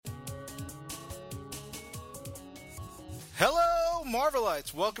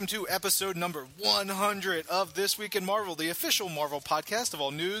Marvelites, welcome to episode number 100 of This Week in Marvel, the official Marvel podcast of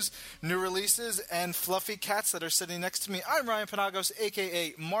all news, new releases, and fluffy cats that are sitting next to me. I'm Ryan Panagos,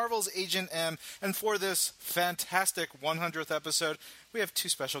 aka Marvel's Agent M, and for this fantastic 100th episode, we have two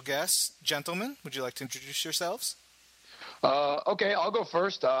special guests. Gentlemen, would you like to introduce yourselves? Okay, I'll go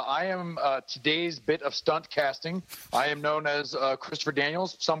first. I am today's bit of stunt casting. I am known as Christopher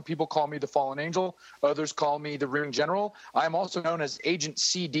Daniels. Some people call me the Fallen Angel. Others call me the Ring General. I am also known as Agent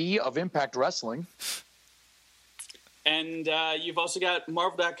CD of Impact Wrestling. And you've also got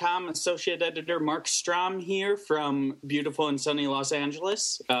Marvel.com Associate Editor Mark Strom here from beautiful and sunny Los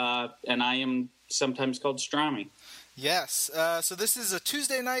Angeles. And I am sometimes called Strommy. Yes, so this is a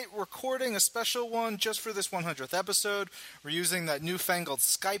Tuesday night recording, a special one just for this 100th episode. We're using that newfangled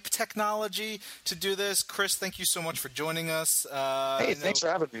Skype technology to do this. Chris, thank you so much for joining us. Hey, thanks for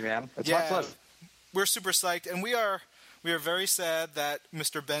having me, man. It's my pleasure. We're super psyched, and we are very sad that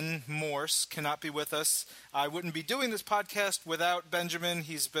Mr. Ben Morse cannot be with us. I wouldn't be doing this podcast without Benjamin.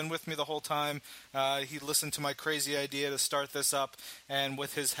 He's been with me the whole time. He listened to my crazy idea to start this up, and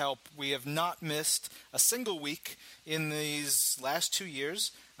with his help, we have not missed a single week in these last 2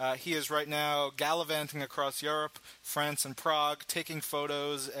 years. He is right now gallivanting across Europe, France, and Prague, taking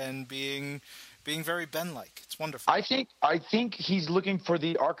photos and being very Ben-like. It's wonderful. I think he's looking for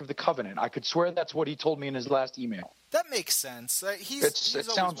the Ark of the Covenant. I could swear that's what he told me in his last email. That makes sense. It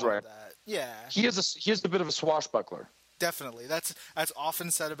sounds right. That. Yeah. He is a bit of a swashbuckler. Definitely. That's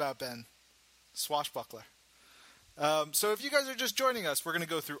often said about Ben. Swashbuckler. So if you guys are just joining us, we're going to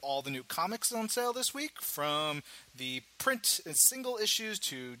go through all the new comics on sale this week, from the print and single issues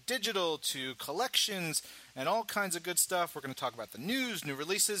to digital to collections and all kinds of good stuff. We're going to talk about the news, new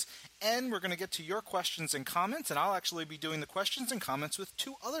releases, and we're going to get to your questions and comments, and I'll actually be doing the questions and comments with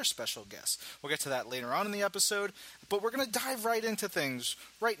two other special guests. We'll get to that later on in the episode, but we're going to dive right into things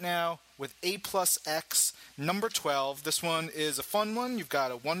right now with A+X number 12. This one is a fun one. You've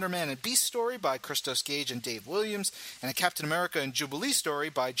got a Wonder Man and Beast story by Christos Gage and Dave Williams, and a Captain America and Jubilee story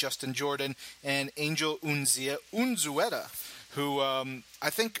by Justin Jordan and Angel Unzueta, who I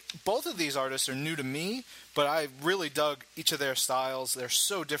think both of these artists are new to me, but I really dug each of their styles. They're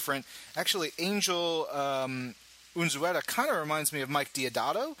so different. Actually, Angel Unzueta kind of reminds me of Mike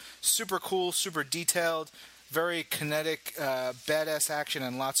Deodato. Super cool, super detailed, very kinetic, badass action,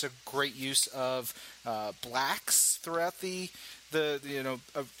 and lots of great use of blacks throughout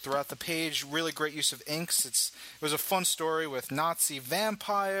throughout the page. Really great use of inks. It was a fun story with Nazi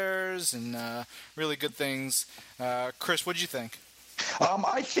vampires and really good things. Chris, what did you think?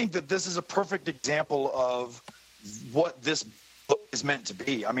 I think that this is a perfect example of what this book is meant to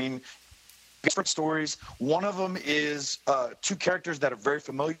be. I mean, different stories. One of them is two characters that are very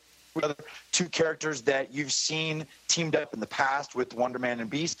familiar with other, two characters that you've seen teamed up in the past with Wonder Man and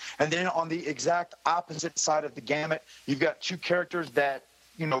Beast. And then on the exact opposite side of the gamut, you've got two characters that,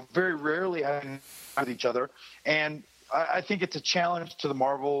 very rarely have with each other. And I think it's a challenge to the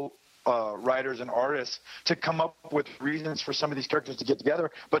Marvel writers and artists to come up with reasons for some of these characters to get together.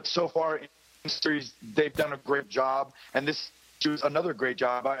 But so far in the series, they've done a great job. And this is another great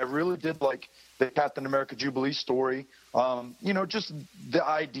job. I really did like the Captain America Jubilee story. Just the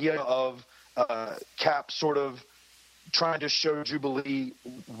idea of Cap sort of trying to show Jubilee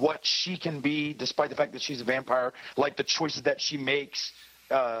what she can be, despite the fact that she's a vampire. Like the choices that she makes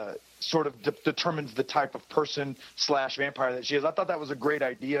sort of determines the type of person / vampire that she is. I thought that was a great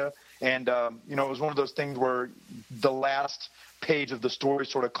idea. And, it was one of those things where the last page of the story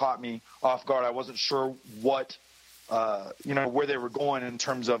sort of caught me off guard. I wasn't sure what where they were going in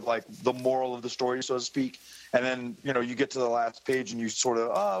terms of like the moral of the story, so to speak. And then, you get to the last page and you sort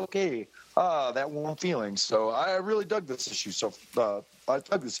of, that warm feeling. So I really dug this issue. I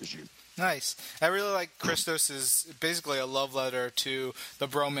dug this issue. Nice. I really like Christos is basically a love letter to the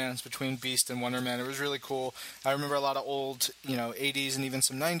bromance between Beast and Wonder Man. It was really cool. I remember a lot of old, 80s and even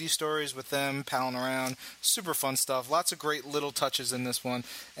some 90s stories with them palling around. Super fun stuff. Lots of great little touches in this one.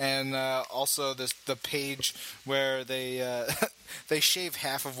 And also the page where they they shave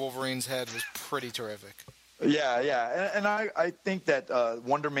half of Wolverine's head was pretty terrific. Yeah. And I think that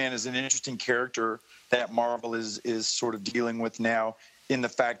Wonder Man is an interesting character that Marvel is sort of dealing with now, in the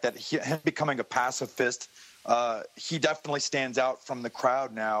fact that him becoming a pacifist, he definitely stands out from the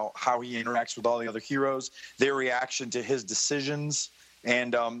crowd now, how he interacts with all the other heroes, their reaction to his decisions.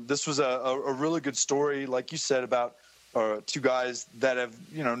 And this was a really good story, like you said, about two guys that have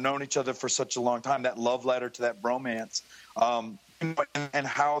known each other for such a long time, that love letter to that bromance, and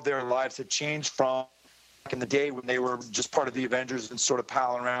how their lives had changed from back in the day when they were just part of the Avengers and sort of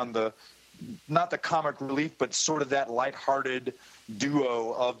palling around the not the comic relief, but sort of that lighthearted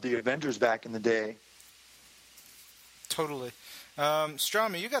duo of the Avengers back in the day. Totally.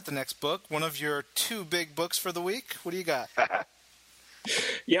 Strami, you got the next book, one of your 2 big books for the week. What do you got?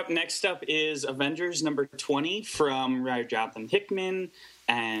 Yep, next up is Avengers number 20 from writer Jonathan Hickman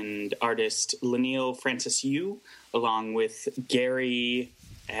and artist Lanil Francis Yu, along with Gary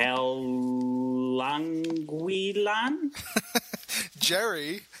Alanguilan.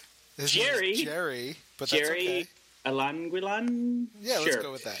 Jerry. Jerry, but that's Jerry okay. Alanguilan? Yeah, sure. Let's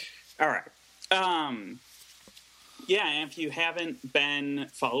go with that. All right. Yeah, if you haven't been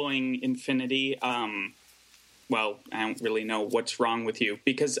following Infinity, well, I don't really know what's wrong with you,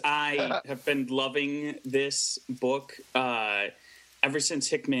 because I have been loving this book ever since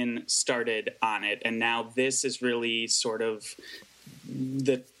Hickman started on it, and now this is really sort of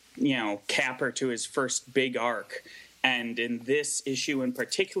the capper to his first big arc. And in this issue in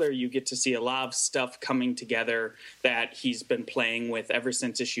particular, you get to see a lot of stuff coming together that he's been playing with ever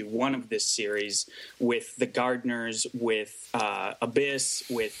since issue 1 of this series, with the Gardeners, with Abyss,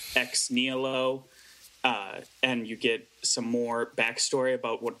 with Ex Nihilo, and you get some more backstory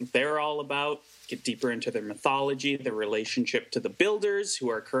about what they're all about, get deeper into their mythology, their relationship to the Builders, who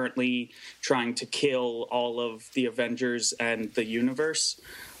are currently trying to kill all of the Avengers and the universe.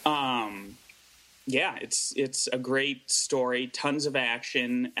 Yeah, it's a great story, tons of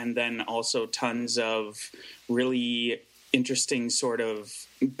action, and then also tons of really interesting sort of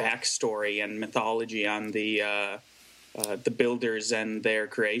backstory and mythology on the Builders and their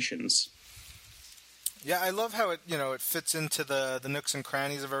creations. Yeah, I love how it fits into the nooks and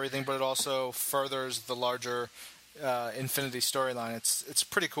crannies of everything, but it also furthers the larger Infinity storyline. It's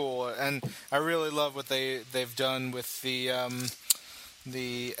pretty cool, and I really love what they've done with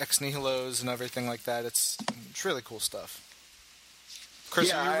the Ex Nihilos and everything like that. It's really cool stuff.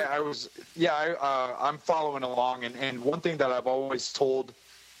 Chris, I'm following along, and one thing that I've always told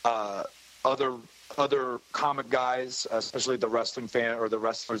other comic guys, especially the wrestling fan or the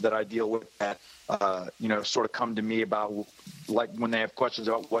wrestlers that I deal with, that sort of come to me about, like, when they have questions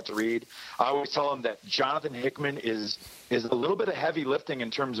about what to read, I always tell them that Jonathan Hickman is a little bit of heavy lifting in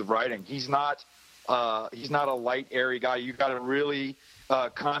terms of writing. He's not a light, airy guy. You got to really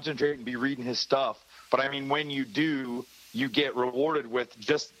concentrate and be reading his stuff. But I mean, when you do, you get rewarded with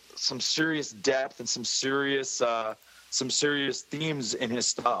just some serious depth and some serious themes in his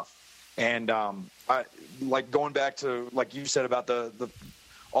stuff. And I like going back to, like you said, about the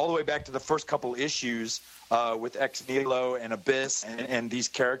all the way back to the first couple issues with Ex Nihilo and Abyss and these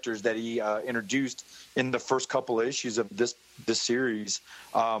characters that he introduced in the first couple of issues of this series.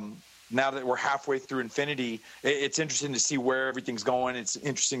 Now that we're halfway through Infinity, it's interesting to see where everything's going. It's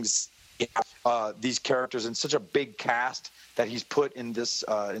interesting to see these characters and such a big cast that he's put in this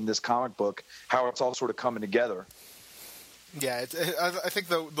comic book, how it's all sort of coming together. Yeah, I think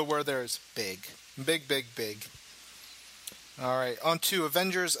the word there is big. Big, big, big. All right, on to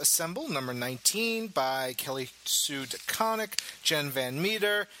Avengers Assemble, number 19, by Kelly Sue DeConnick, Jen Van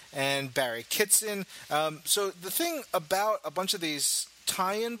Meter, and Barry Kitson. So the thing about a bunch of these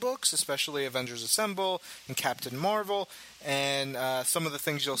tie-in books, especially Avengers Assemble and Captain Marvel, and some of the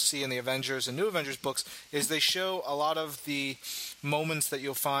things you'll see in the Avengers and New Avengers books, is they show a lot of the moments that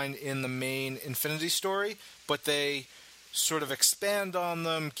you'll find in the main Infinity story, but they sort of expand on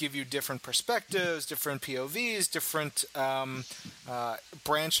them, give you different perspectives, different POVs, different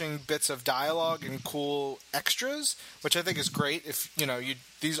branching bits of dialogue and cool extras, which I think is great. If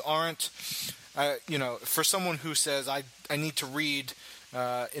these aren't, for someone who says I need to read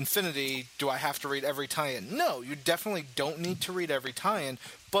Infinity, do I have to read every tie-in? No, you definitely don't need to read every tie-in,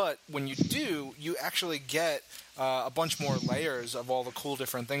 but when you do, you actually get a bunch more layers of all the cool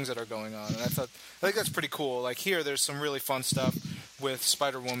different things that are going on, and I think that's pretty cool. Like here, there's some really fun stuff with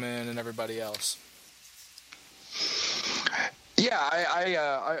Spider-Woman and everybody else. Yeah,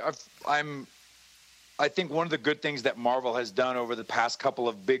 I think one of the good things that Marvel has done over the past couple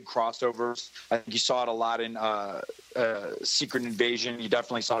of big crossovers, I think you saw it a lot in Secret Invasion. You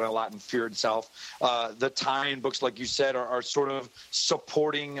definitely saw it a lot in Fear itself. The tie-in books, like you said, are sort of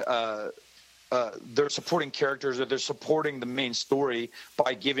supporting. They're supporting characters, or they're supporting the main story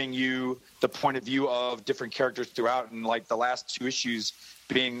by giving you the point of view of different characters throughout. And like the last 2 issues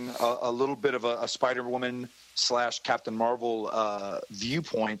being a little bit of a Spider-Woman / Captain Marvel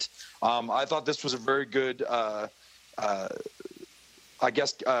viewpoint. I thought this was a very good,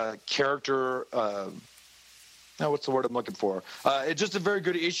 character. What's the word I'm looking for? It's just a very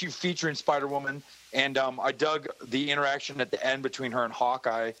good issue featuring Spider-Woman, and I dug the interaction at the end between her and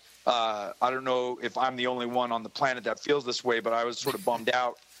Hawkeye. I don't know if I'm the only one on the planet that feels this way, but I was sort of bummed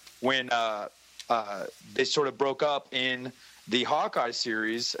out when they sort of broke up in the Hawkeye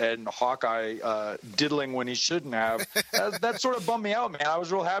series, and Hawkeye diddling when he shouldn't have. That sort of bummed me out, man. I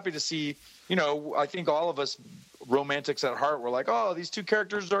was real happy to see, I think all of us romantics at heart were like, oh, these two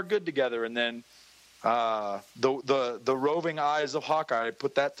characters are good together. And then the roving eyes of Hawkeye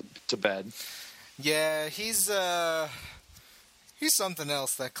put that to bed. Yeah, he's something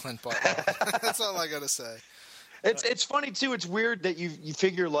else, that Clint Barton. That's all I got to say. It's funny too. It's weird that you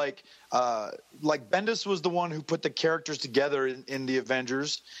figure like Bendis was the one who put the characters together in the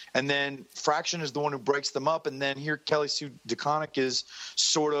Avengers, and then Fraction is the one who breaks them up, and then here Kelly Sue DeConnick is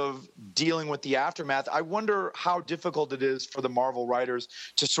sort of dealing with the aftermath. I wonder how difficult it is for the Marvel writers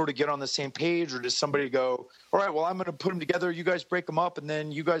to sort of get on the same page, or does somebody go, all right, well, I'm going to put them together, you guys break them up, and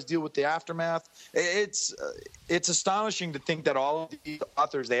then you guys deal with the aftermath. It's astonishing to think that all of these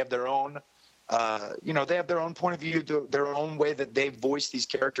authors, they have their own. They have their own point of view, their own way that they voice these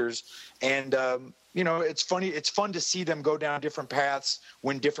characters. And, it's funny. It's fun to see them go down different paths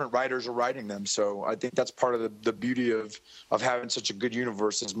when different writers are writing them. So I think that's part of the beauty of having such a good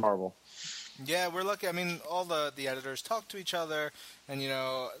universe as Marvel. Yeah, we're lucky. I mean, all the editors talk to each other. And,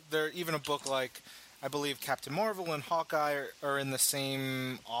 they're even a book like, I believe Captain Marvel and Hawkeye are in the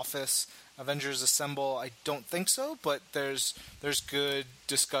same office. Avengers Assemble, I don't think so, but there's good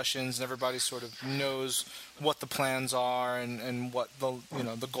discussions and everybody sort of knows what the plans are and what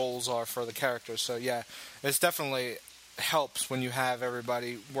the goals are for the characters. So yeah, it's definitely helps when you have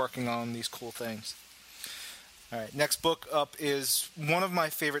everybody working on these cool things. All right, next book up is one of my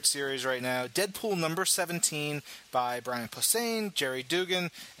favorite series right now, Deadpool number 17 by Brian Posehn, Jerry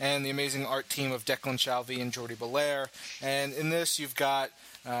Dugan, and the amazing art team of Declan Shalvey and Jordi Belair. And in this, you've got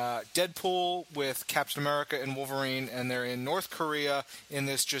Deadpool with Captain America and Wolverine, and they're in North Korea in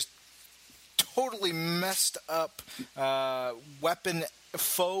this just totally messed up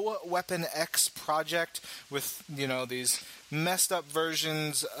faux Weapon X project with, these messed up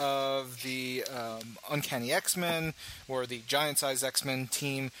versions of the Uncanny X-Men or the giant-sized X-Men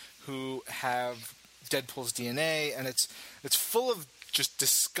team who have Deadpool's DNA, and it's full of just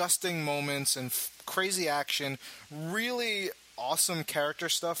disgusting moments and crazy action, really awesome character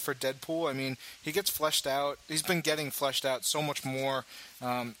stuff for Deadpool. I mean, he gets fleshed out. He's been getting fleshed out so much more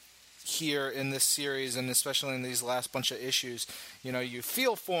here in this series, and especially in these last bunch of issues. You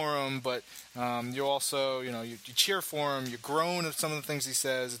feel for him, but you also, you cheer for him. You groan at some of the things he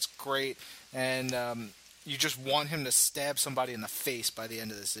says. It's great, and you just want him to stab somebody in the face by the end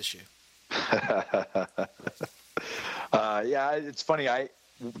of this issue. Yeah, it's funny.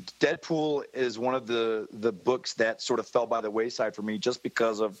 Deadpool is one of the books that sort of fell by the wayside for me just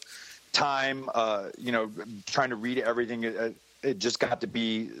because of time. Trying to read everything. It just got to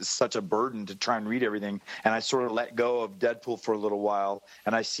be such a burden to try and read everything, and I sort of let go of Deadpool for a little while.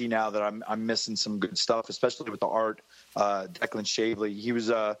 And I see now that I'm missing some good stuff, especially with the art. Declan Shalvey, he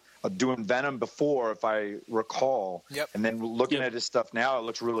was doing Venom before, if I recall. Yep. And then looking at his stuff now, it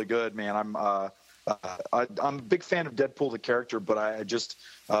looks really good, man. I'm a big fan of Deadpool the character, but I just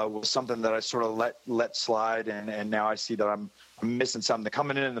was something that I sort of let slide, and now I see that I'm missing something.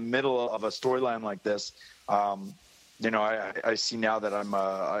 Coming in the middle of a storyline like this. I see now that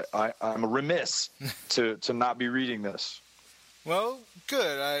I'm remiss to not be reading this. Well,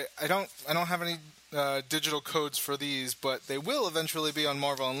 good. I don't have any digital codes for these, but they will eventually be on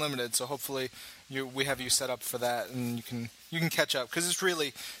Marvel Unlimited. So hopefully we have you set up for that, and you can catch up, because it's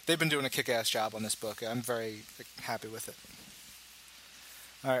really, they've been doing a kick-ass job on this book. I'm very happy with it.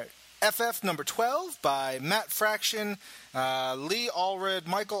 All right. FF number 12 by Matt Fraction, Lee Allred,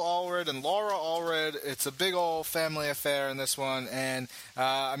 Michael Allred, and Laura Allred. It's a big old family affair in this one, and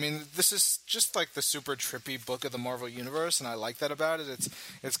this is just like the super trippy book of the Marvel Universe, and I like that about it.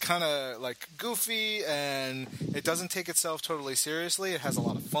 It's kind of like goofy, and it doesn't take itself totally seriously. It has a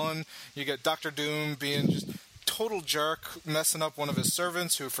lot of fun. You get Dr. Doom being just total jerk, messing up one of his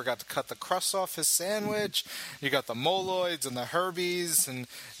servants who forgot to cut the crust off his sandwich. You got the Moloids and the Herbies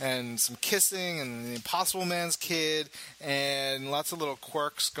and some kissing and the Impossible Man's kid and lots of little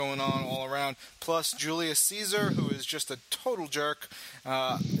quirks going on all around. Plus Julius Caesar, who is just a total jerk.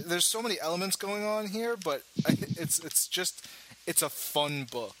 There's so many elements going on here, but it's a fun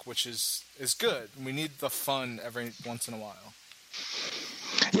book, which is good. We need the fun every once in a while.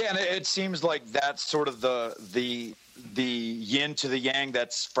 Yeah, and it seems like that's sort of the yin to the yang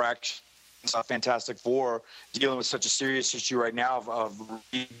that's Fraction's Fantastic Four, dealing with such a serious issue right now of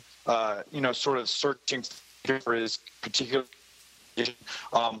sort of searching for his particular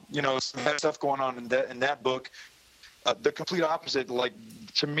some stuff going on in that book. The complete opposite, like,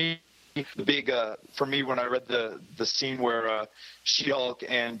 to me, the big for me when I read the scene where She-Hulk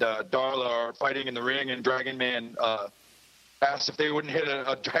and Darla are fighting in the ring, and Dragon Man asked if they wouldn't hit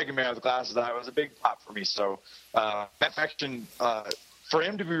a Dragon Man with glasses. That was a big pop for me. So that faction, for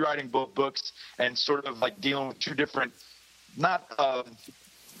him to be writing both books and sort of like dealing with two different, not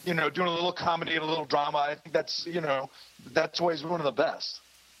doing a little comedy and a little drama, I think that's why he's one of the best.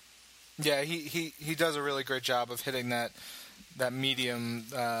 Yeah, he does a really great job of hitting that medium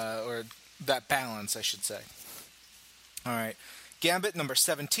or that balance, I should say. All right. Gambit number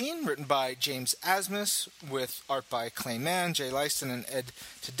 17, written by James Asmus, with art by Clay Mann, Jay Leiston, and Ed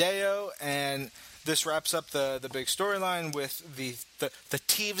Tadeo. And this wraps up the big storyline with the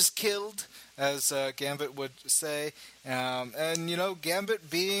thieves killed, as Gambit would say. And, Gambit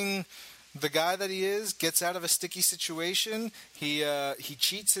being the guy that he is, gets out of a sticky situation. He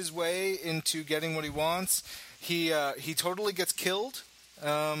cheats his way into getting what he wants. He totally gets killed.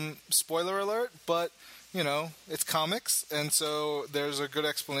 Spoiler alert, but it's comics, and so there's a good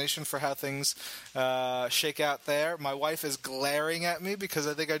explanation for how things shake out there. My wife is glaring at me because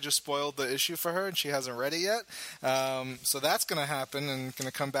I think I just spoiled the issue for her, and she hasn't read it yet. So that's going to happen and going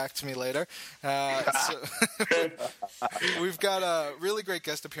to come back to me later. We've got really great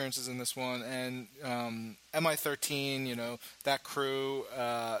guest appearances in this one, and MI13, that crew,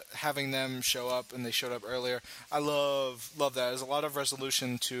 having them show up, and they showed up earlier. I love that. There's a lot of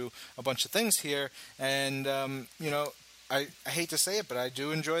resolution to a bunch of things here, and I hate to say it, but I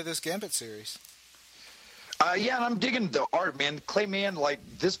do enjoy this Gambit series. Yeah, and I'm digging the art, man. Clay Mann, like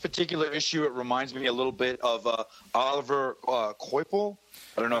this particular issue, it reminds me a little bit of Oliver Coipel.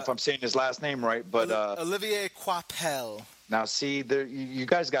 I don't know if I'm saying his last name right, but Olivier Coipel. Now, see, you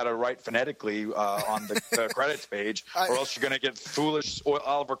guys got to write phonetically on the credits page, or else you're going to get foolish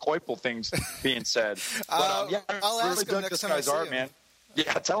Oliver Coipel things being said. But I'll ask him next time I see him. Man.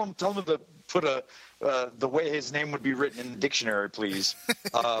 Yeah, tell him to put the way his name would be written in the dictionary, please.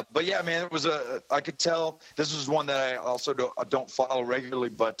 But yeah, man, it was I could tell this was one that I also don't follow regularly,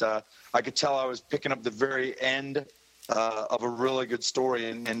 but I could tell I was picking up the very end of a really good story,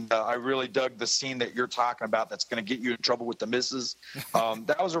 and I really dug the scene that you're talking about. That's going to get you in trouble with the missus.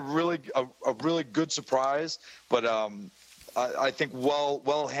 That was a really good surprise, but I think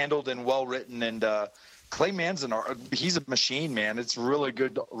well handled and well written. And Clay Mann's he's a machine, man. It's really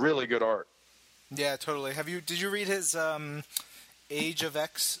good art. Yeah, totally. Did you read his Age of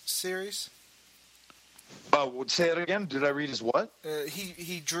X series? Say it again. Did I read his what?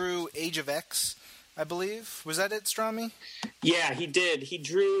 He drew Age of X, I believe. Was that it, Strami? Yeah, he did. He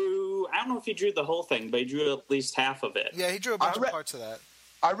drew, I don't know if he drew the whole thing, but he drew at least half of it. Yeah, he drew a bunch of parts of that.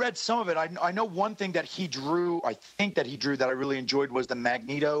 I read some of it. I know one thing that he drew, I think that he drew that I really enjoyed was the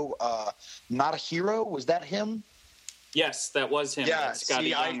Magneto, Not a Hero. Was that him? Yes, that was him. Yeah, Scotty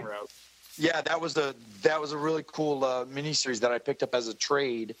Young wrote. Yeah, that was a really cool miniseries that I picked up as a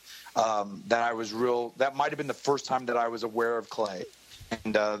trade. That might have been the first time that I was aware of Clay.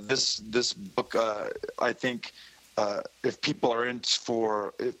 And this book, I think, if people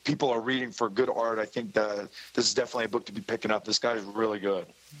are reading for good art, I think this is definitely a book to be picking up. This guy's really good.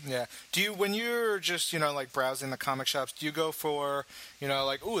 Yeah. When you're just like browsing the comic shops, do you go for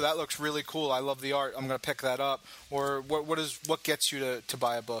like, ooh, that looks really cool, I love the art, I'm going to pick that up, or what gets you to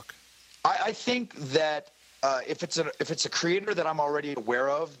buy a book? I think that if it's a creator that I'm already aware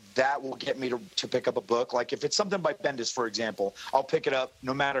of, that will get me to pick up a book. Like if it's something by Bendis, for example, I'll pick it up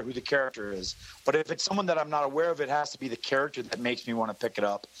no matter who the character is. But if it's someone that I'm not aware of, it has to be the character that makes me want to pick it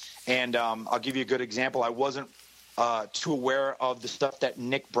up. And I'll give you a good example. I wasn't too aware of the stuff that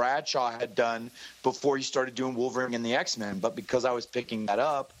Nick Bradshaw had done before he started doing Wolverine and the X-Men. But because I was picking that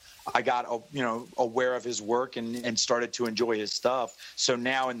up, I got aware of his work and started to enjoy his stuff. So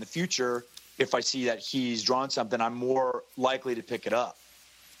now in the future, if I see that he's drawn something, I'm more likely to pick it up.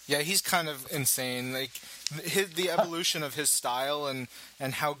 Yeah, he's kind of insane. Like the evolution of his style and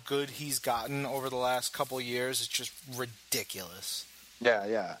how good he's gotten over the last couple of years is just ridiculous.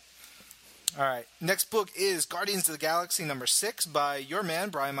 Yeah. All right. Next book is Guardians of the Galaxy number 6 by your man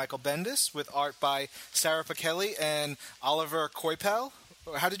Brian Michael Bendis, with art by Sarah Pichelli and Oliver Coipel.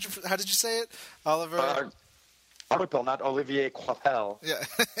 How did you say it? Oliver Coipel, not Olivier Coipel. Yeah.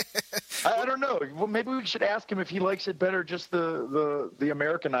 I don't know. Well, maybe we should ask him if he likes it better, just the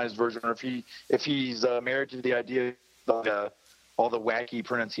Americanized version, or if he's married to the idea of all the wacky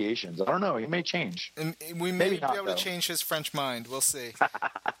pronunciations. I don't know. He may change. And we may be able to change his French mind. We'll see.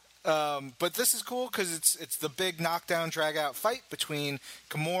 But this is cool because it's the big knockdown drag out fight between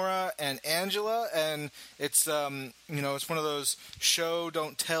Gamora and Angela, and it's it's one of those show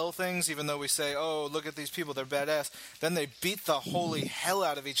don't tell things. Even though we say, oh, look at these people, they're badass, then they beat the holy hell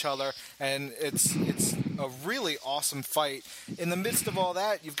out of each other, and it's a really awesome fight. In the midst of all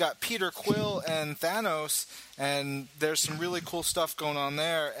that, you've got Peter Quill and Thanos, and there's some really cool stuff going on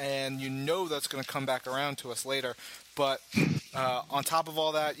there, and that's going to come back around to us later. But on top of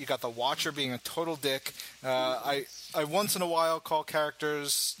all that, you got the Watcher being a total dick. I once in a while call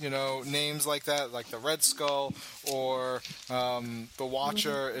characters, names like that, like the Red Skull or the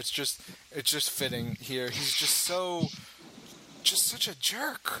Watcher. It's just fitting here. He's just such a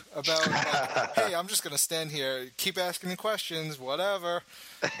jerk about, like, hey, I'm just going to stand here, keep asking me questions, whatever.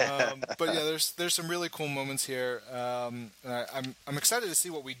 But yeah, there's some really cool moments here. I'm excited to see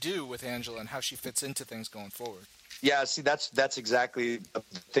what we do with Angela and how she fits into things going forward. Yeah, see, that's exactly the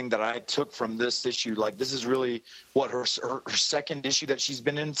thing that I took from this issue. Like, this is really what her second issue that she's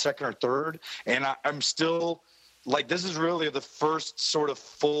been in, second or third, and I'm still like, this is really the first sort of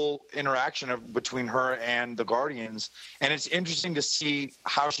full interaction between her and the Guardians, and it's interesting to see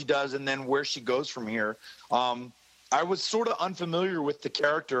how she does and then where she goes from here. I was sort of unfamiliar with the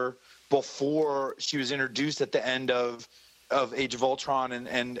character before she was introduced at the end of Age of Ultron,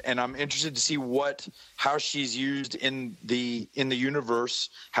 and I'm interested to see how she's used in the universe,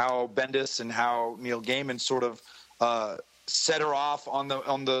 how Bendis and how Neil Gaiman sort of set her off on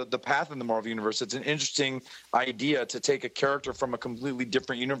the path in the Marvel universe. It's an interesting idea to take a character from a completely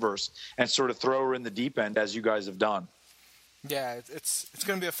different universe and sort of throw her in the deep end, as you guys have done. Yeah, it's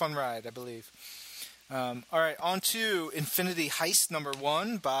going to be a fun ride, I believe. All right, on to Infinity Heist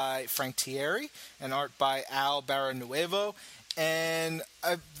 #1 by Frank Thierry and art by Al Barrenuevo. And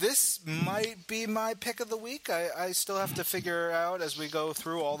this might be my pick of the week. I still have to figure out as we go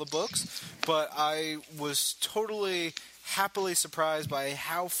through all the books, but I was totally happily surprised by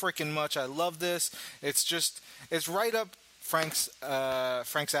how freaking much I love this. It's right up Frank's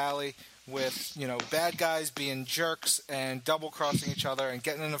alley, with bad guys being jerks and double crossing each other and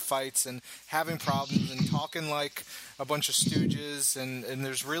getting into fights and having problems and talking like a bunch of stooges, and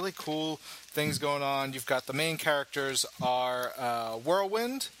there's really cool things going on. You've got the main characters are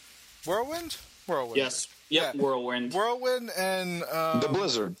Whirlwind. Yes. Yep, yeah. Whirlwind and the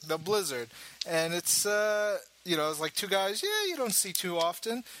Blizzard, and it's it's like two guys you don't see too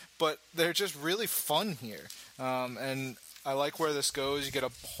often, but they're just really fun here, and I like where this goes. You get a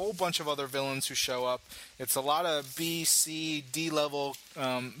whole bunch of other villains who show up. It's a lot of B, C, D level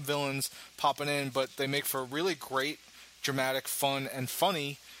villains popping in, but they make for really great, dramatic, fun, and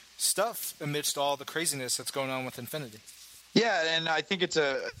funny stuff amidst all the craziness that's going on with Infinity. Yeah, and I think it's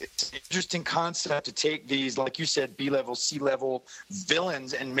an interesting concept to take these, like you said, B-level, C-level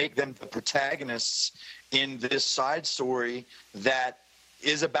villains and make them the protagonists in this side story that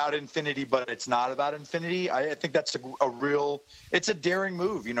is about Infinity, but it's not about Infinity. I think that's it's a daring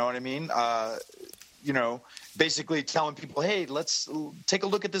move, you know what I mean? Basically telling people, hey, let's take a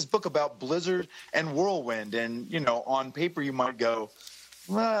look at this book about Blizzard and Whirlwind. And, on paper you might go,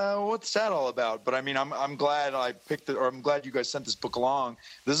 well, what's that all about? But I mean, I'm glad I picked it, or I'm glad you guys sent this book along.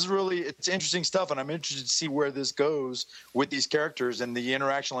 This is it's interesting stuff, and I'm interested to see where this goes with these characters and the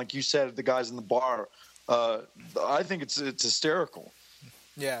interaction, like you said, the guys in the bar. I think it's hysterical.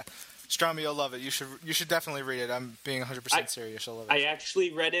 Yeah. Strami, you'll love it. You should definitely read it. I'm being 100% serious. You'll love it. I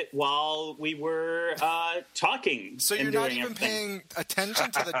actually read it while we were talking. So you're not even paying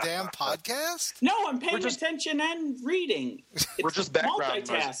attention to the damn podcast? No, I'm paying attention and reading. We're just background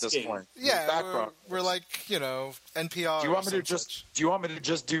noise at this point. Yeah, we're like, NPR. Do you want me to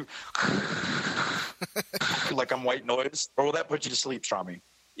just do like I'm white noise, or will that put you to sleep, Strami?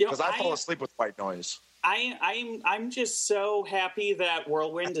 Because I fall asleep with white noise. I'm just so happy that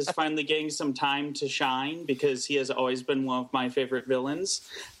Whirlwind is finally getting some time to shine, because he has always been one of my favorite villains,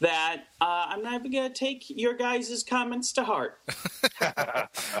 that I'm not even going to take your guys' comments to heart.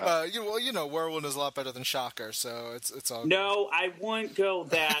 Whirlwind is a lot better than Shocker, so it's all good. No, I won't go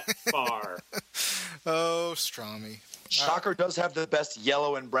that far. Oh, Strami. Shocker does have the best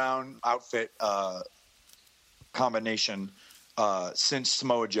yellow and brown outfit combination since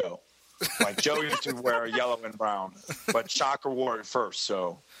Samoa Joe. Like, Joe used to wear yellow and brown, but Shocker wore it first,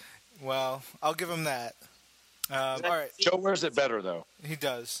 so. Well, I'll give him that. All right. Joe wears it better, though. He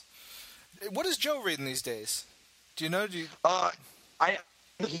does. What is Joe reading these days? Do you know?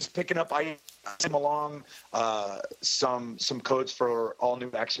 He's picking up. I sent him along some codes for all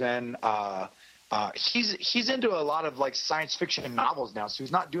new X-Men. He's into a lot of like science fiction novels now, so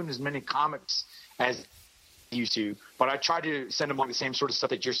he's not doing as many comics as used to, but I try to send them like the same sort of stuff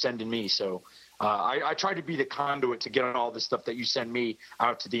that you're sending me. So I try to be the conduit to get all the stuff that you send me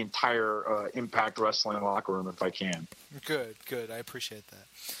out to the entire Impact Wrestling locker room if I can. Good. I appreciate that.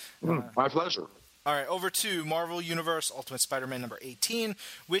 My pleasure. All right, over to Marvel Universe Ultimate Spider-Man number 18,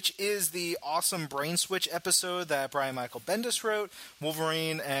 which is the awesome Brain Switch episode that Brian Michael Bendis wrote.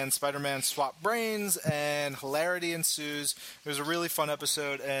 Wolverine and Spider-Man swap brains, and hilarity ensues. It was a really fun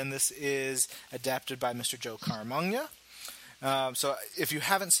episode, and this is adapted by Mr. Joe Caramagna. So if you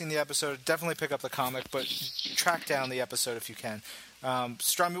haven't seen the episode, definitely pick up the comic, but track down the episode if you can.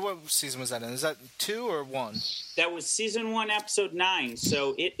 Strami, what season was that in? Is that 2 or 1? That was season 1, episode 9.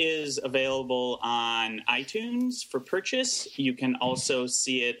 So it is available on iTunes for purchase. You can also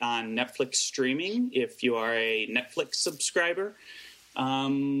see it on Netflix streaming if you are a Netflix subscriber.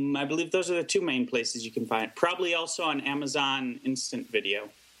 I believe those are the 2 main places you can find it. Probably also on Amazon Instant Video.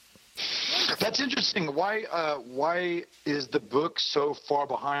 That's interesting. Why is the book so far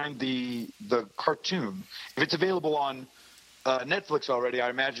behind the cartoon? If it's available on Netflix already,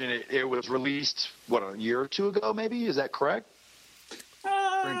 I imagine it was released, a year or 2 ago, maybe? Is that correct?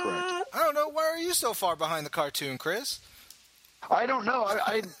 I don't know. Why are you so far behind the cartoon, Chris? I don't know.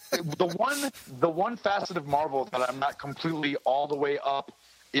 The one facet of Marvel that I'm not completely all the way up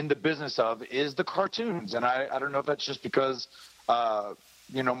in the business of is the cartoons, and I don't know if that's just because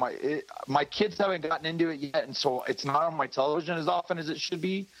my kids haven't gotten into it yet, and so it's not on my television as often as it should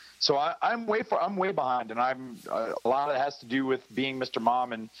be. So I'm way behind, and a lot of it has to do with being Mr.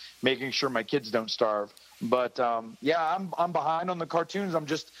 Mom and making sure my kids don't starve. But I'm behind on the cartoons.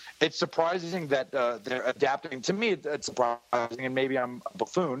 It's surprising that they're adapting. To me, it's surprising, and maybe I'm a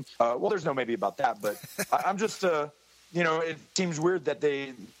buffoon. Well, there's no maybe about that, but I'm just it seems weird that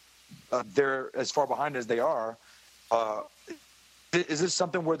they're as far behind as they are. Is this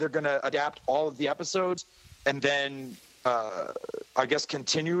something where they're going to adapt all of the episodes and then I guess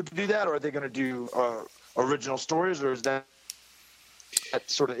continue to do that, or are they going to do original stories, or is that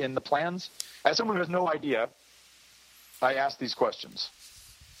sort of in the plans? As someone who has no idea, I ask these questions.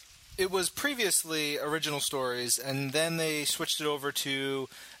 It was previously original stories, and then they switched it over to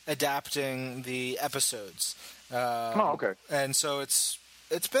adapting the episodes. Okay. And so it's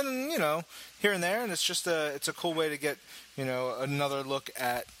been, here and there, and it's just it's a cool way to get, another look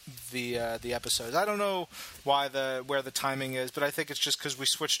at the episodes. I don't know where the timing is, but I think it's just because we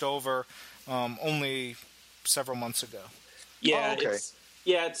switched over only several months ago. Yeah, okay.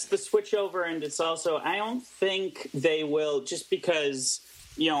 It's the switch over, and it's also, I don't think they will, just because,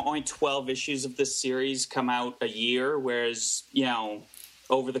 only 12 issues of this series come out a year, whereas,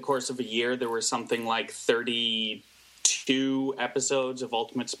 over the course of a year, there were something like 32 episodes of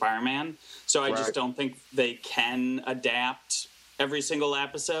Ultimate Spider-Man. So I just don't think they can adapt every single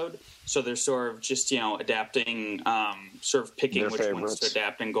episode. So they're sort of just, adapting, sort of picking which ones to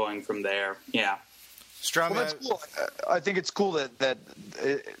adapt and going from there. Yeah. Well, that's cool. I think it's cool that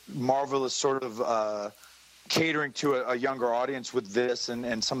Marvel is sort of catering to a younger audience with this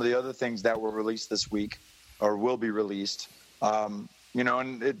and some of the other things that were released this week or will be released.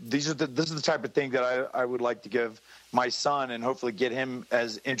 This is the type of thing that I would like to give my son and hopefully get him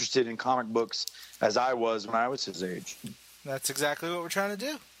as interested in comic books as I was when I was his age. That's exactly what we're trying to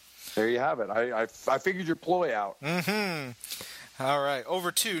do. There you have it. I figured your ploy out. Mm-hmm. All right,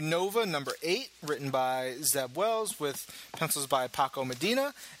 over to Nova, number 8, written by Zeb Wells with pencils by Paco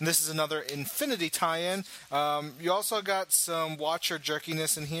Medina. And this is another Infinity tie-in. You also got some Watcher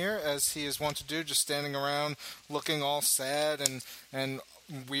jerkiness in here, as he is wont to do, just standing around looking all sad and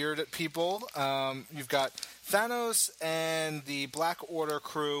weird at people. You've got Thanos and the Black Order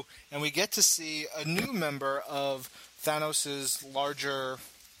crew, and we get to see a new member of Thanos' larger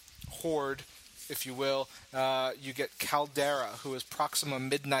horde, if you will. You get Caldera, who is Proxima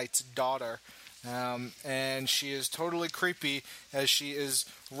Midnight's daughter, and she is totally creepy as she is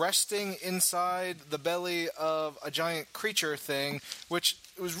resting inside the belly of a giant creature thing, which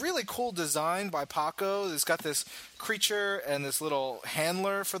was really cool design by Paco. It's got this creature and this little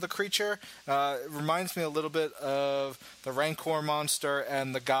handler for the creature. It reminds me a little bit of the Rancor monster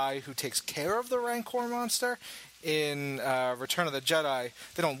and the guy who takes care of the Rancor monster in Return of the Jedi.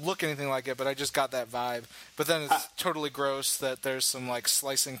 They don't look anything like it, but I just got that vibe. But then it's totally gross that there's some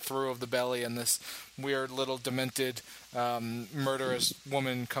slicing through of the belly and this weird little demented murderous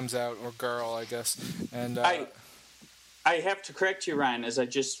woman comes out, or girl, I guess. And I have to correct you, Ryan, as I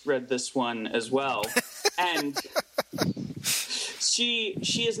just read this one as well. And she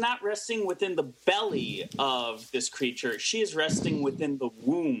is not resting within the belly of this creature. She is resting within the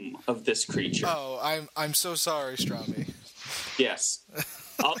womb of this creature. Oh, I'm so sorry, Strami. Yes.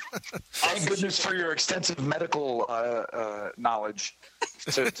 Thank goodness for your extensive medical knowledge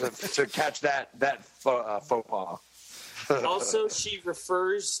to catch that faux pas. Also, she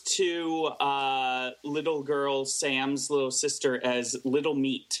refers to little girl Sam's little sister as Little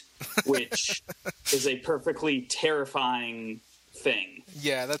Meat, which is a perfectly terrifying thing.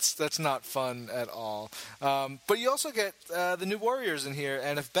 Yeah, that's not fun at all. But you also get the new warriors in here,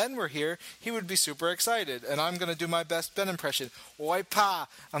 and if Ben were here, he would be super excited. And I'm going to do my best Ben impression. Oi, pa,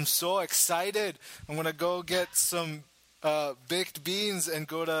 I'm so excited. I'm going to go get some baked beans and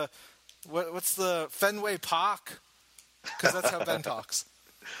go to, what's the Fenway Park? Because that's how Ben talks.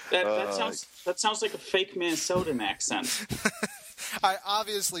 That sounds like a fake Minnesotan accent. I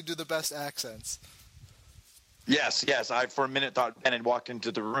obviously do the best accents. Yes. I for a minute thought Ben had walked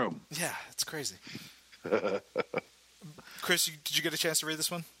into the room. Yeah, it's crazy. Chris, did you get a chance to read this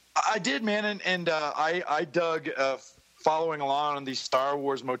one? I did, man, and I dug, following along on the Star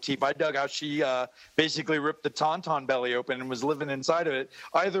Wars motif, I dug how she basically ripped the Tauntaun belly open and was living inside of it.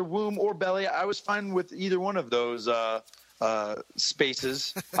 Either womb or belly, I was fine with either one of those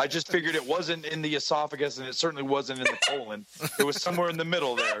spaces. I just figured it wasn't in the esophagus, and it certainly wasn't in the colon. It was somewhere in the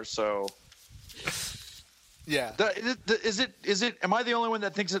middle there, so... Yeah. Is it? Am I the only one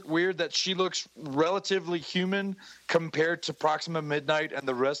that thinks it weird that she looks relatively human compared to Proxima Midnight and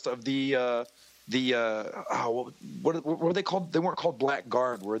the rest of the what were they called? They weren't called Black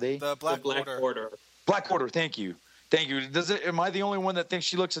Guard, were they? The Black Order. Black Order. Thank you. Am I the only one that thinks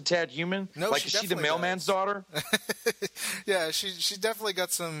she looks a tad human? No, like, is she the mailman's daughter? Yeah, she definitely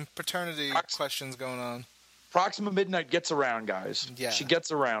got some paternity questions going on. Proxima Midnight gets around, guys. Yeah, she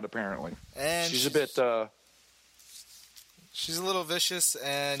gets around apparently, and she's a bit. She's a little vicious,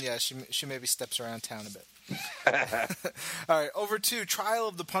 and yeah, she maybe steps around town a bit. All right, over to Trial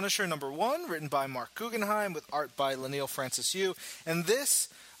of the Punisher #1, written by Mark Guggenheim, with art by Leinil Francis Yu. And this,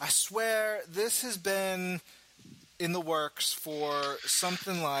 I swear, this has been in the works for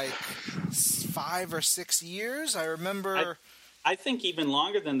something like 5 or 6 years. I remember... I think even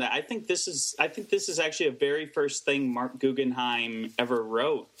longer than that. I think this is actually a very first thing Mark Guggenheim ever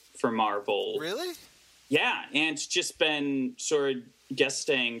wrote for Marvel. Really? Yeah, and it's just been sort of guest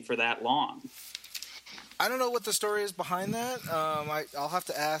staying for that long. I don't know what the story is behind that. I'll have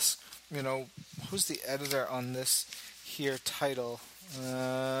to ask, who's the editor on this here title?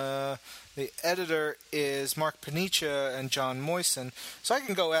 The editor is Mark Panicia and John Moyson. So I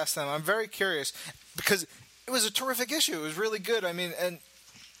can go ask them. I'm very curious because it was a terrific issue. It was really good. I mean, and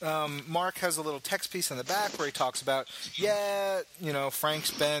Mark has a little text piece in the back where he talks about,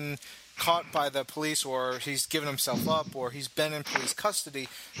 Frank's been caught by the police, or he's given himself up, or he's been in police custody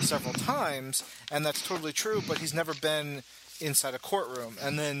several times, and that's totally true, but he's never been inside a courtroom.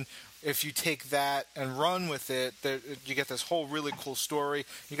 And then if you take that and run with it, you get this whole really cool story.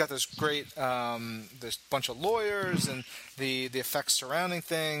 You got this great this bunch of lawyers and the effects surrounding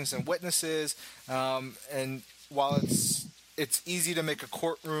things and witnesses, and while it's easy to make a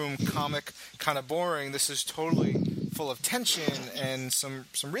courtroom comic kind of boring, this is totally full of tension and some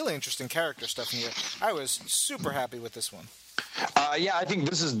really interesting character stuff in here. I was super happy with this one. Yeah, I think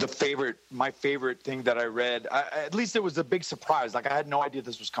this is my favorite thing that I read. At least it was a big surprise. Like, I had no idea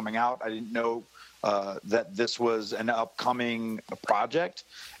this was coming out. I didn't know that this was an upcoming project.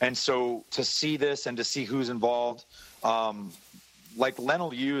 And so to see this and to see who's involved, like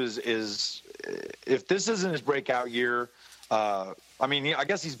Leinil Yu is if this isn't his breakout year, I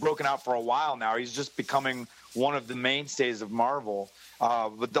guess he's broken out for a while now. He's just becoming one of the mainstays of Marvel.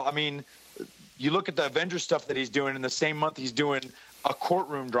 You look at the Avengers stuff that he's doing in the same month he's doing a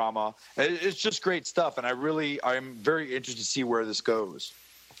courtroom drama. It's just great stuff, and I'm very interested to see where this goes.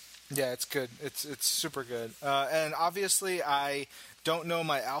 Yeah, it's good. It's super good. And obviously, I don't know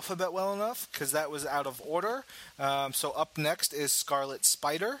my alphabet well enough because that was out of order. So up next is Scarlet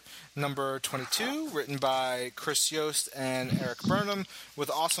Spider, #22, written by Chris Yost and Eric Burnham,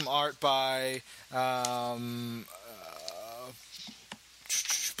 with awesome art by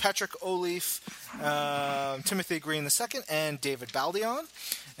Patrick O'Leaf, Timothy Green II, and David Baldion.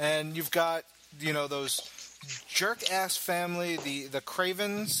 And you've got, those jerk-ass family, the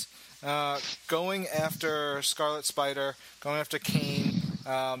Cravens, going after Scarlet Spider, going after Kane.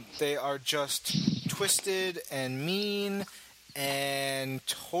 They are just twisted and mean and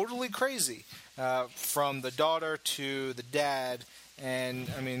totally crazy, from the daughter to the dad. And,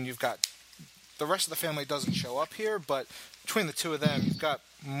 you've got the rest of the family doesn't show up here, but between the two of them, you've got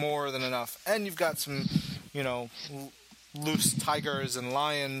more than enough. And you've got some, loose tigers and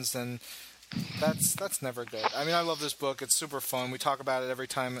lions, and that's never good. I love this book. It's super fun. We talk about it every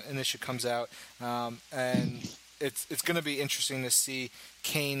time an issue comes out. And it's going to be interesting to see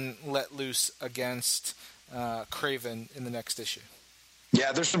Kane let loose against Kraven in the next issue.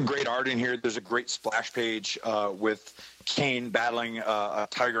 Yeah, there's some great art in here. There's a great splash page with Kane battling a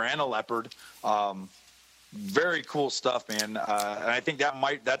tiger and a leopard. Very cool stuff, man. And I think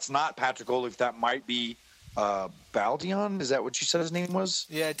that's not Patrick Olliffe. That might be Baldion. Is that what you said his name was?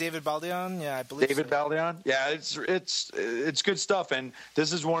 Yeah, David Baldion. Yeah, I believe David Baldion. Yeah, it's good stuff. And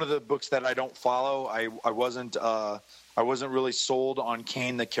this is one of the books that I don't follow. I wasn't really sold on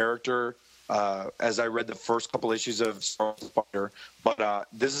Kane the character as I read the first couple issues of Spider. But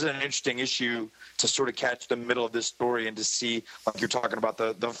this is an interesting issue to sort of catch the middle of this story and to see, like you're talking about,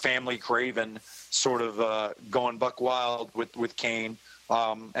 the family Kraven sort of going buck wild with Kane.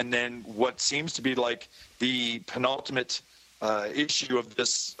 And then what seems to be like the penultimate issue of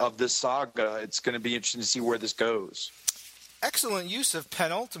this saga. It's going to be interesting to see where this goes. Excellent use of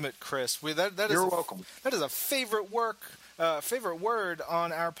penultimate, Chris. You're welcome. That is a favorite word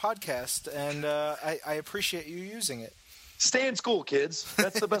on our podcast, and I appreciate you using it. Stay in school, kids.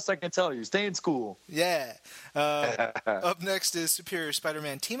 That's the best I can tell you. Stay in school. Yeah. Up next is Superior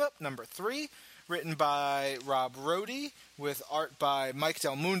Spider-Man Team Up number 3. Written by Rob Rhodey with art by Mike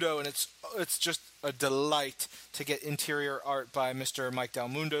Del Mundo, and it's just a delight to get interior art by Mr. Mike Del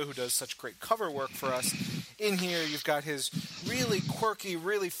Mundo, who does such great cover work for us. In here, you've got his really quirky,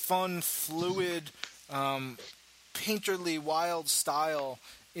 really fun, fluid, painterly, wild style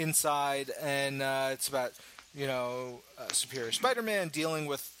inside, and it's about Superior Spider-Man dealing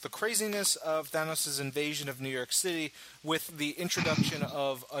with the craziness of Thanos' invasion of New York City with the introduction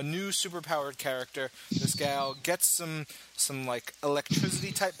of a new superpowered character. This gal gets some like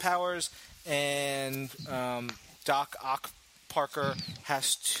electricity type powers, and Doc Ock Parker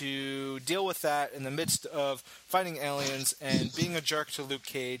has to deal with that in the midst of fighting aliens and being a jerk to Luke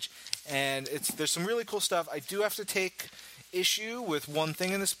Cage. And there's some really cool stuff. I do have to take issue with one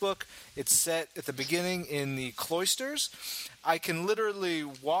thing in this book. It's set at the beginning in the cloisters. I can literally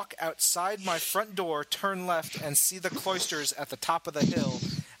walk outside my front door, turn left, and see the cloisters at the top of the hill.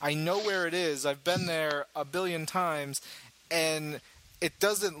 I know where it is. I've been there a billion times, and it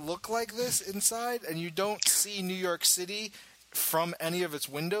doesn't look like this inside, and you don't see New York City from any of its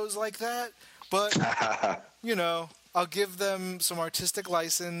windows like that. But, I'll give them some artistic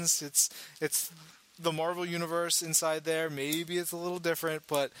license. It's the Marvel Universe inside there. Maybe it's a little different,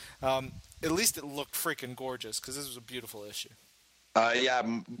 but at least it looked freaking gorgeous because this was a beautiful issue.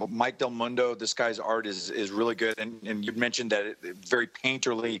 Mike Del Mundo, this guy's art is really good, and you mentioned that it very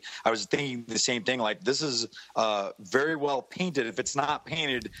painterly. I was thinking the same thing. Like, this is very well painted. If it's not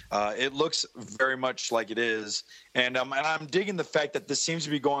painted, it looks very much like it is. And I'm digging the fact that this seems to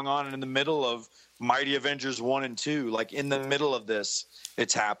be going on in the middle of Mighty Avengers 1 and 2. Like, in the middle of this,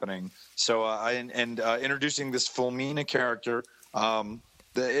 it's happening. So introducing this Fulmina character,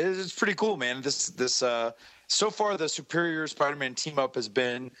 it's pretty cool, man. So far, the Superior Spider-Man Team Up has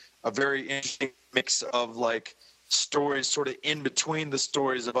been a very interesting mix of like stories, sort of in between the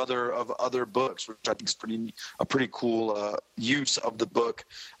stories of other books, which I think is a pretty cool use of the book.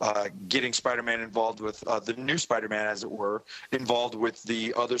 Getting Spider-Man involved with the new Spider-Man, as it were, involved with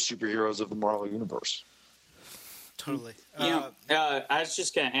the other superheroes of the Marvel Universe. Totally. I was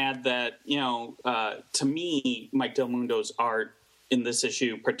just going to add that, to me, Mike Del Mundo's art in this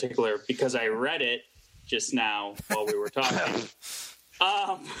issue in particular, because I read it just now while we were talking,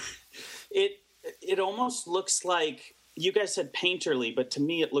 it almost looks like, you guys said painterly, but to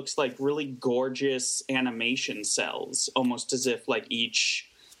me it looks like really gorgeous animation cells, almost as if like each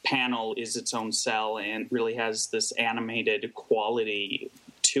panel is its own cell and really has this animated quality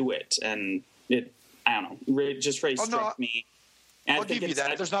to it. And I don't know, it just really struck me. And I'll give you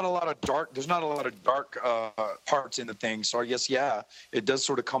that. There's not a lot of dark parts in the thing. So I guess, it does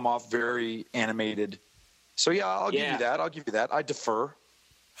sort of come off very animated. So I'll give you that. I defer.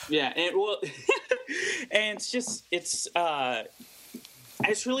 Yeah, and I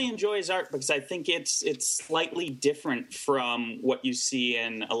just really enjoy his art because I think it's slightly different from what you see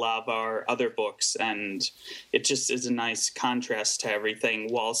in a lot of our other books, and it just is a nice contrast to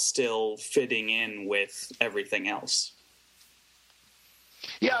everything while still fitting in with everything else.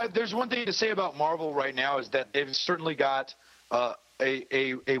 Yeah, there's one thing to say about Marvel right now is that they've certainly got a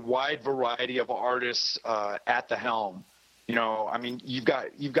wide variety of artists at the helm. You've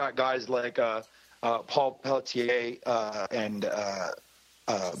got guys like Paul Pelletier and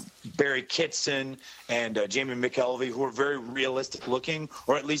Barry Kitson and Jamie McKelvey, who are very realistic looking,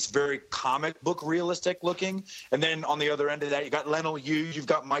 or at least very comic book realistic looking. And then on the other end of that, you got Leno Yu, you've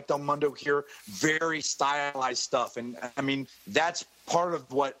got Mike Del Mundo here, very stylized stuff. And that's part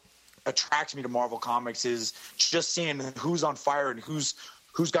of what attracts me to Marvel Comics is just seeing who's on fire and who's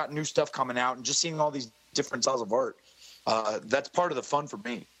got new stuff coming out, and just seeing all these different styles of art. That's part of the fun for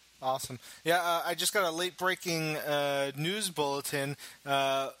me. Awesome. Yeah, I just got a late-breaking news bulletin.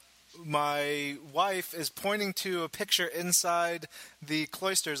 My wife is pointing to a picture inside the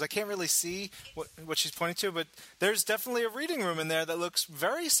cloisters. I can't really see what she's pointing to, but there's definitely a reading room in there that looks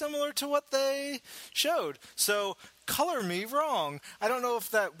very similar to what they showed. So, color me wrong. I don't know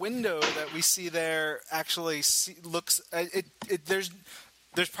if that window that we see there actually looks...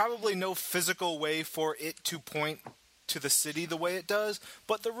 There's probably no physical way for it to point to the city the way it does,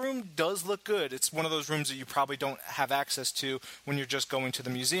 but the room does look good. It's one of those rooms that you probably don't have access to when you're just going to the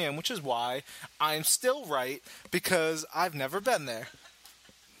museum, which is why I'm still right, because I've never been there.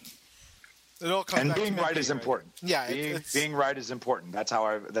 It all comes back being to right is important. Yeah, being right is important. That's how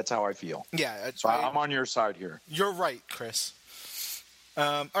I feel. Yeah, so I'm on your side here. You're right, Chris.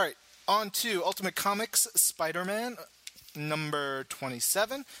 All right, on to Ultimate Comics Spider-Man number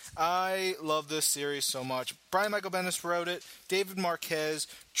 27. I love this series so much. Brian Michael Bendis wrote it. David Marquez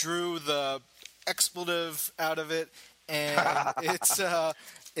drew the expletive out of it, and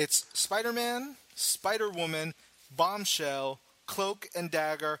it's Spider-Man, Spider-Woman, Bombshell, Cloak and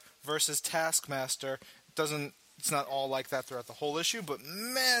Dagger versus Taskmaster. It's not all like that throughout the whole issue, but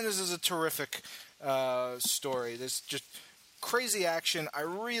man, this is a terrific story. There's just crazy action. I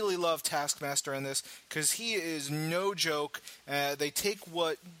really love Taskmaster in this because he is no joke. They take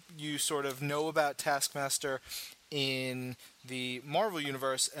what you sort of know about Taskmaster in the Marvel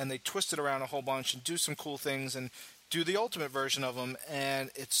Universe and they twist it around a whole bunch and do some cool things and do the ultimate version of him, and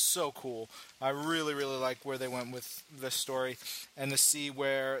it's so cool. I really, really like where they went with this story, and to see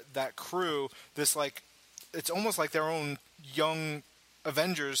where that crew, it's almost like their own young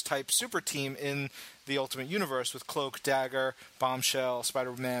Avengers type super team in the Ultimate Universe with Cloak, Dagger, Bombshell,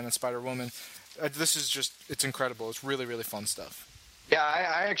 Spider-Man, and Spider-Woman. This is just, it's incredible. It's really, really fun stuff. Yeah,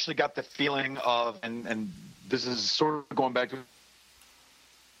 I actually got the feeling of, and this is sort of going back to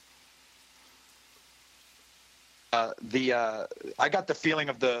I got the feeling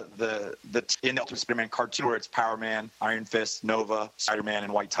of the in the Ultimate Spider-Man cartoon where it's Power Man, Iron Fist, Nova, Spider-Man,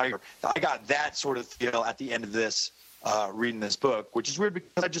 and White Tiger. I got that sort of feel at the end of this reading this book, which is weird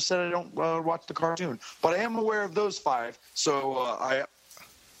because I just said I don't watch the cartoon, but I am aware of those five, so I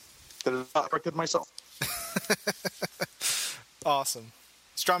corrected myself. Awesome.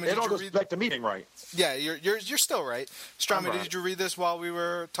 Strami, it all goes back to meeting right. Yeah, you're still right. Strami, right. Did you read this while we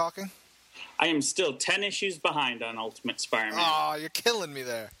were talking? I am still 10 issues behind on Ultimate Spider-Man. Oh, you're killing me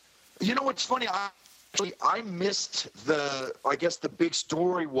there. You know what's funny? I missed I guess the big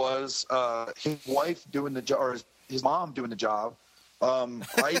story was his wife doing the job, or his mom doing the job.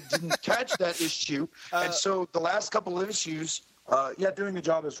 I didn't catch that issue. And so the last couple of issues, doing the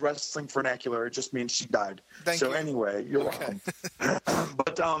job is wrestling vernacular. It just means she died. Thank you. Anyway, you're welcome.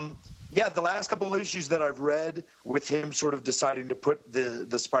 But the last couple of issues that I've read with him sort of deciding to put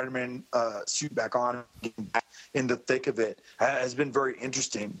the Spider-Man suit back on, getting back in the thick of it, has been very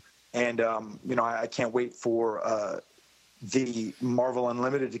interesting. And, I can't wait for the Marvel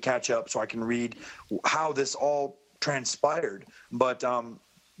Unlimited to catch up so I can read how this all transpired. But,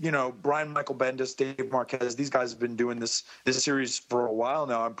 Brian Michael Bendis, Dave Marquez, these guys have been doing this series for a while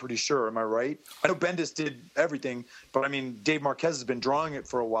now, I'm pretty sure. Am I right? I know Bendis did everything, but, Dave Marquez has been drawing it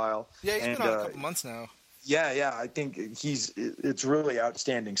for a while. Yeah, he's been on a couple months now. Yeah, I think it's really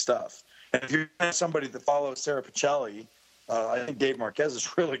outstanding stuff. And if you're somebody that follows Sarah Pichelli, I think Dave Marquez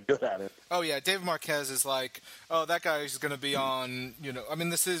is really good at it. Oh, yeah. Dave Marquez is like, that guy is going to be on,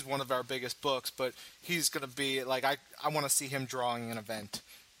 this is one of our biggest books, but he's going to be, like, I want to see him drawing an event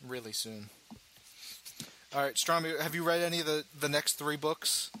really soon. All right, Strami, have you read any of the next 3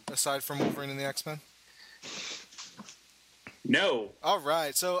 books, aside from Wolverine and the X-Men? No. All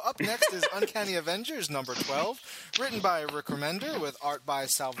right, so up next is Uncanny Avengers number 12, written by Rick Remender with art by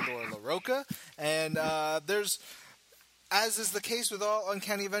Salvador LaRocca, and there's... As is the case with all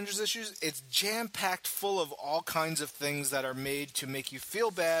Uncanny Avengers issues, it's jam-packed full of all kinds of things that are made to make you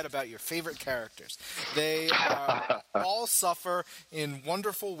feel bad about your favorite characters. They all suffer in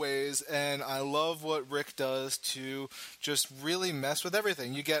wonderful ways, and I love what Rick does to just really mess with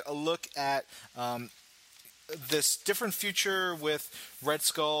everything. You get a look at this different future with Red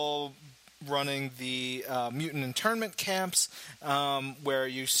Skull running the mutant internment camps, where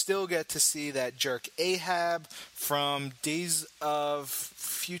you still get to see that jerk Ahab from Days of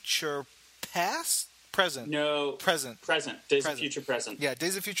Future Past, Present. No. Present. Days of Future Present. Yeah,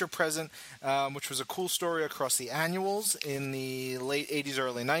 Days of Future Present, which was a cool story across the annuals in the late 80s,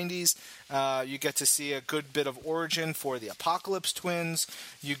 early 90s. You get to see a good bit of origin for the Apocalypse twins.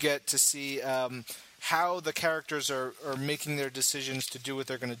 You get to see how the characters are making their decisions to do what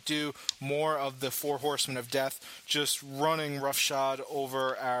they're going to do. More of the Four Horsemen of Death just running roughshod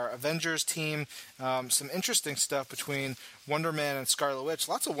over our Avengers team. Some interesting stuff between Wonder Man and Scarlet Witch.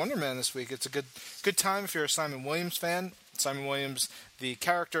 Lots of Wonder Man this week. It's a good time if you're a Simon Williams fan. Simon Williams, the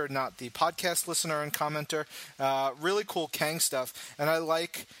character, not the podcast listener and commenter. Really cool Kang stuff. And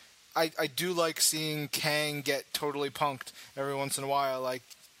I do like seeing Kang get totally punked every once in a while. Like,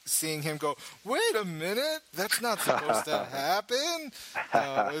 seeing him go, wait a minute, that's not supposed to happen.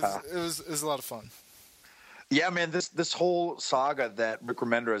 It was a lot of fun. Yeah, man, this whole saga that Rick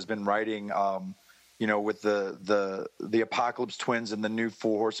Remender has been writing, with the Apocalypse twins and the new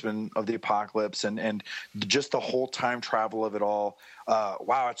Four Horsemen of the Apocalypse, and just the whole time travel of it all.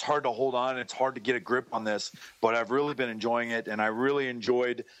 Wow, it's hard to hold on. It's hard to get a grip on this, but I've really been enjoying it, and I really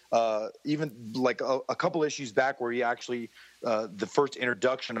enjoyed even like a couple issues back where he actually the first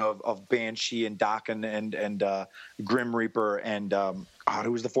introduction of Banshee and Daken and Grim Reaper and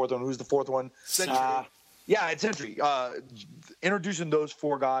who was the fourth one? Who's the fourth one? Sentry. Yeah, it's Sentry. Introducing those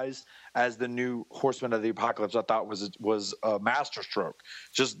four guys as the new Horsemen of the Apocalypse, I thought was a masterstroke.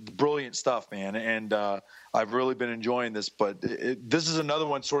 Just brilliant stuff, man. And I've really been enjoying this. But this is another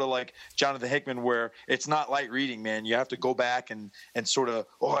one, sort of like Jonathan Hickman, where it's not light reading, man. You have to go back and sort of,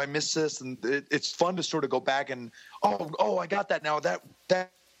 I missed this, and it's fun to sort of go back and I got that now.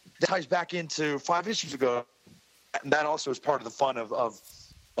 That ties back into 5 issues ago, and that also is part of the fun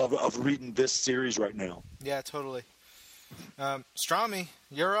of reading this series right now. Yeah, totally. Strami,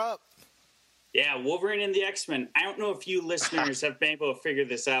 you're up. Yeah, Wolverine and the X-Men. I don't know if you listeners have been able to figure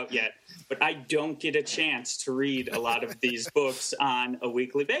this out yet, but I don't get a chance to read a lot of these books on a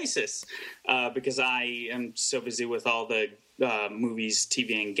weekly basis because I am so busy with all the movies,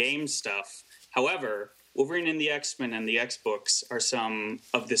 TV, and game stuff. However, Wolverine and the X-Men and the X-Books are some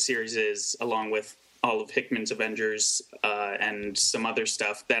of the series, along with all of Hickman's Avengers and some other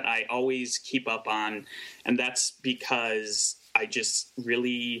stuff that I always keep up on, and that's because I just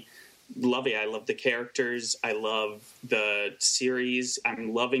really love it. I love the characters. I love the series.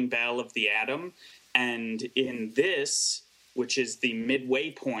 I'm loving Battle of the Atom, and in this, which is the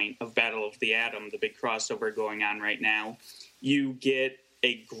midway point of Battle of the Atom, the big crossover going on right now, you get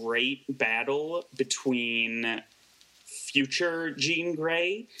a great battle between future Jean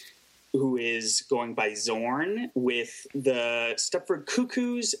Grey, who is going by Zorn, with the Stepford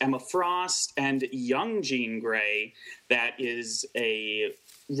Cuckoos, Emma Frost, and young Jean Grey. That is a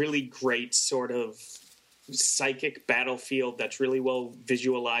really great sort of psychic battlefield that's really well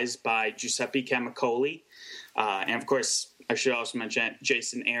visualized by Giuseppe Camicoli. And, of course, I should also mention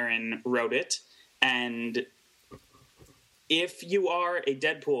Jason Aaron wrote it. And if you are a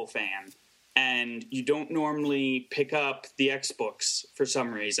Deadpool fan and you don't normally pick up the X-Books for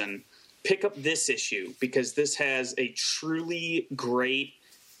some reason, pick up this issue, because this has a truly great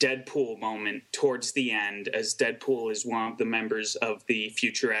Deadpool moment towards the end, as Deadpool is one of the members of the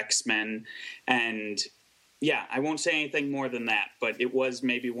future X-Men. And yeah, I won't say anything more than that, but it was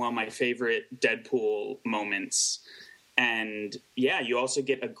maybe one of my favorite Deadpool moments. And yeah, you also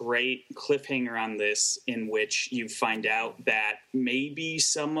get a great cliffhanger on this, in which you find out that maybe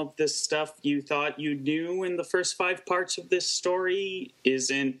some of the stuff you thought you knew in the first 5 parts of this story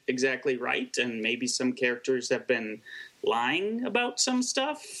isn't exactly right, and maybe some characters have been lying about some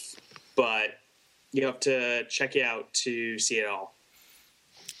stuff, but you have to check it out to see it all.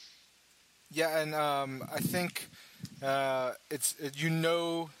 Yeah, and I think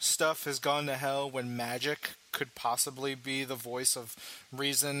stuff has gone to hell when magic could possibly be the voice of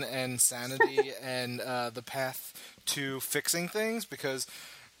reason and sanity and the path to fixing things, because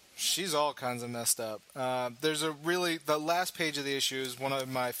she's all kinds of messed up. The last page of the issue is one of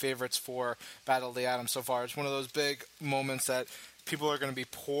my favorites for Battle of the Atom so far. It's one of those big moments that people are going to be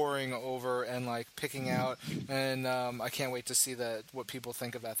poring over and like picking out, and I can't wait to see what people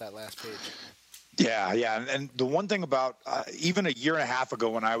think about that last page. Yeah. And the one thing about even a year and a half ago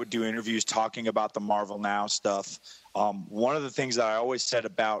when I would do interviews talking about the Marvel Now stuff, one of the things that I always said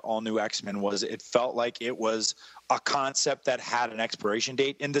about All New X-Men was it felt like it was a concept that had an expiration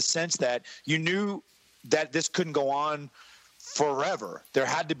date, in the sense that you knew that this couldn't go on forever. There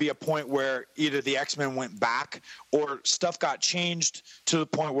had to be a point where either the X-Men went back or stuff got changed to the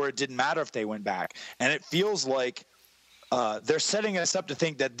point where it didn't matter if they went back. And it feels like they're setting us up to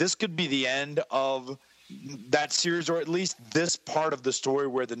think that this could be the end of that series, or at least this part of the story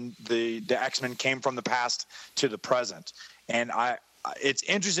where the X-Men came from the past to the present. And it's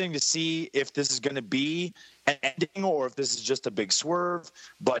interesting to see if this is going to be an ending or if this is just a big swerve.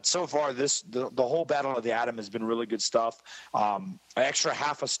 But so far, the whole Battle of the Atom has been really good stuff. An extra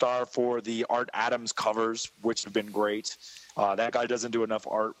half a star for the Art Adams covers, which have been great. That guy doesn't do enough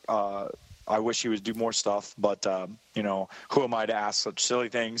art. I wish he would do more stuff, but who am I to ask such silly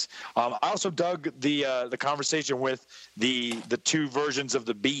things? I also dug the conversation with the two versions of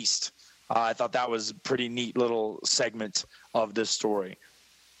the Beast. I thought that was a pretty neat little segment of this story.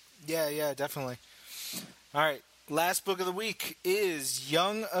 Yeah, definitely. All right, last book of the week is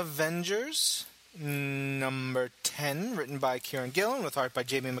Young Avengers, number 10, written by Kieran Gillen, with art by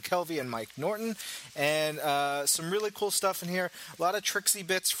Jamie McKelvey and Mike Norton, and some really cool stuff in here. A lot of tricksy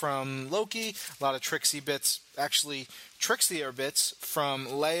bits from Loki, a lot of tricksy bits, actually trixier bits from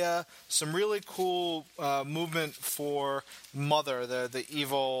Leia, some really cool movement for Mother, the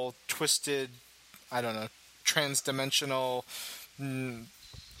evil, twisted, transdimensional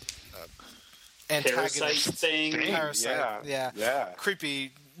antagonist thing. Parasite. Yeah.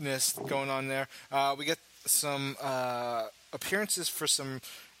 Creepiness going on there. We get some appearances for some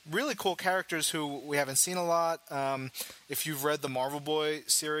really cool characters who we haven't seen a lot. If you've read the Marvel Boy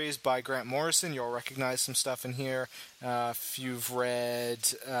series by Grant Morrison, you'll recognize some stuff in here. If you've read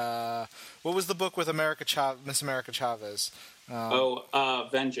what was the book with Miss America Chavez?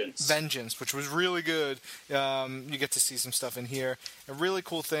 Vengeance, which was really good. You get to see some stuff in here, and really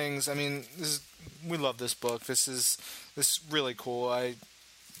cool things. I mean, we love this book. This is really cool.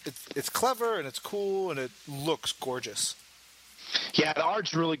 It's clever and it's cool and it looks gorgeous. Yeah, the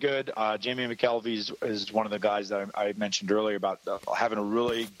art's really good. Jamie McKelvey is one of the guys that I mentioned earlier about having a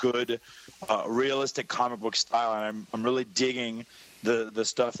really good, realistic comic book style, and I'm really digging the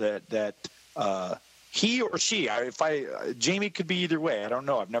stuff that he or she. Jamie could be either way. I don't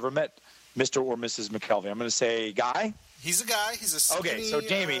know. I've never met Mr. or Mrs. McKelvey. I'm going to say guy. He's a guy. He's a skinny, so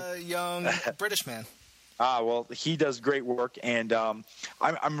Jamie, young British man. Well, he does great work, and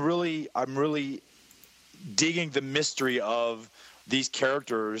I'm really digging the mystery of these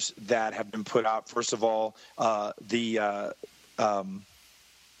characters that have been put out. First of all, the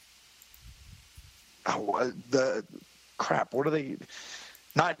crap. What are they?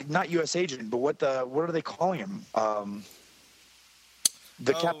 Not U.S. Agent, but what are they calling him?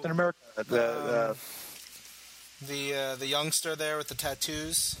 Captain America. The youngster there with the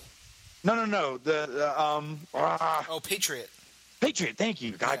tattoos. No. Patriot. Patriot, thank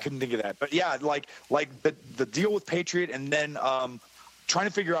you. God, I couldn't think of that. But yeah, like the deal with Patriot, and then trying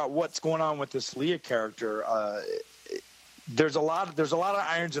to figure out what's going on with this Leah character. There's a lot of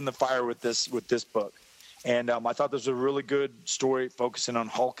irons in the fire with this book, and I thought this was a really good story focusing on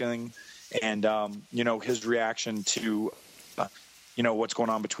Hulking, and his reaction to what's going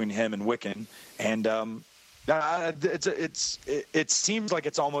on between him and Wiccan, and it seems like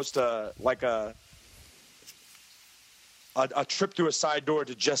it's almost like a trip through a side door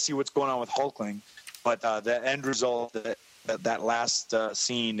to just see what's going on with Hulkling, but the end result, that last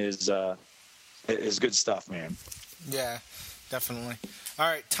scene is good stuff, man. Yeah, definitely. All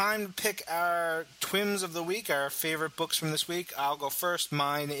right, time to pick our Twims of the week, our favorite books from this week. I'll go first.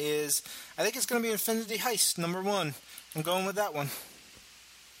 Mine is, I think it's going to be Infinity Heist, number 1. I'm going with that one.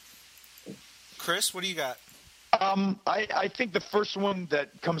 Chris, what do you got? I think the first one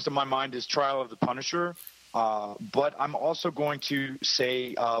that comes to my mind is Trial of the Punisher. But I'm also going to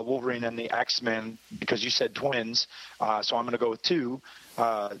say Wolverine and the X-Men because you said twins, so I'm going to go with 2.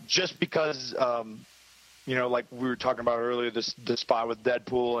 Just because, like we were talking about earlier, the spot with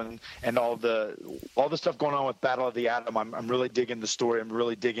Deadpool and all the stuff going on with Battle of the Atom. I'm really digging the story. I'm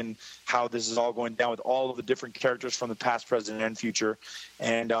really digging how this is all going down with all of the different characters from the past, present, and future.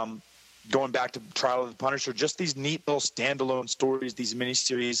 And going back to Trial of the Punisher, just these neat little standalone stories, these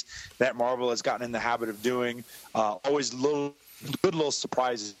miniseries that Marvel has gotten in the habit of doing. Always good little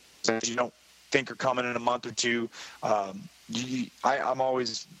surprises that you don't think are coming in a month or two. I'm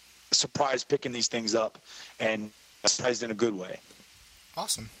always surprised picking these things up, and surprised in a good way.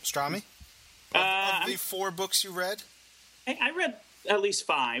 Awesome. Strami? Of the 4 books you read? I read at least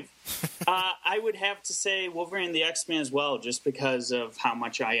 5. I would have to say Wolverine and the X-Men as well, just because of how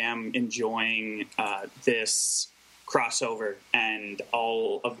much I am enjoying this crossover and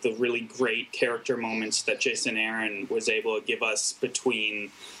all of the really great character moments that Jason Aaron was able to give us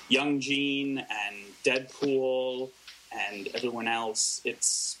between Young Jean and Deadpool and everyone else.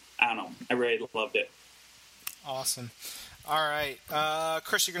 I don't know. I really loved it. Awesome. All right.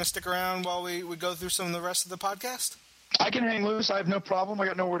 Chris, you're going to stick around while we go through some of the rest of the podcast? I can hang loose. I have no problem. I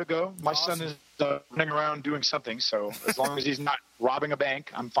got nowhere to go. My Awesome. son is running around doing something, so as long as he's not robbing a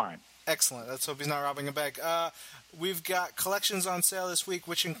bank, I'm fine. Excellent. Let's hope he's not robbing a bank. We've got collections on sale this week,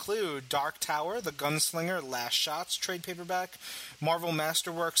 which include Dark Tower, The Gunslinger, Last Shots, trade paperback, Marvel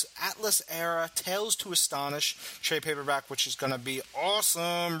Masterworks, Atlas Era, Tales to Astonish, trade paperback, which is going to be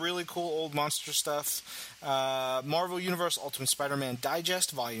awesome. Really cool old monster stuff. Marvel Universe Ultimate Spider-Man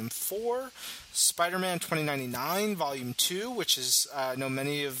Digest, Volume 4. Spider-Man 2099, Volume 2, which is, I know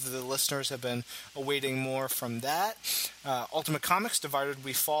many of the listeners have been awaiting more from that. Ultimate Comics, Divided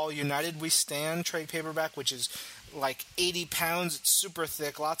We Fall, United We Stand, trade paperback, which is like 80 pounds. It's super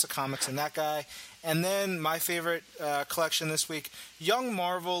thick, lots of comics in that guy. And then my favorite collection this week, Young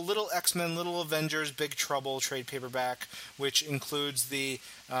Marvel, Little X-Men, Little Avengers, Big Trouble, trade paperback, which includes the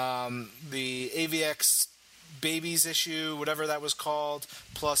AVX Babies issue, whatever that was called,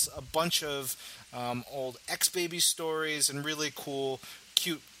 plus a bunch of old X-Baby stories and really cool,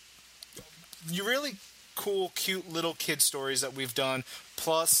 cute little kid stories that we've done,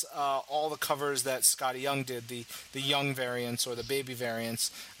 plus all the covers that Scotty Young did, the young variants or the baby variants.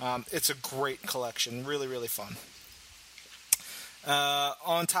 It's a great collection, really, really fun.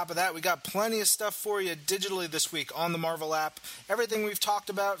 On top of that, we got plenty of stuff for you digitally this week on the Marvel app. Everything we've talked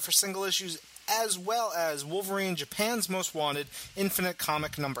about for single issues, as well as Wolverine, Japan's Most Wanted, Infinite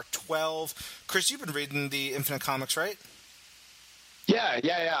Comic number 12. Chris, you've been reading the Infinite Comics, right? Yeah,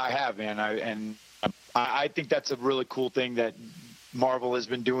 I have, man. I think that's a really cool thing that Marvel has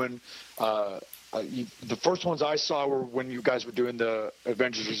been doing. The first ones I saw were when you guys were doing the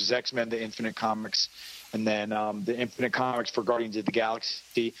Avengers vs. X-Men, the Infinite Comics, and then the Infinite Comics for Guardians of the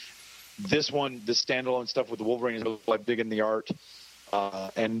Galaxy. This one, the standalone stuff with the Wolverine is like big in the art.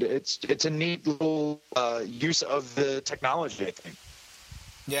 And it's a neat little use of the technology, I think.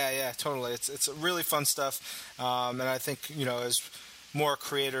 Yeah, totally. It's really fun stuff, and I think as more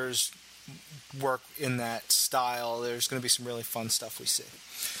creators work in that style, there's going to be some really fun stuff we see.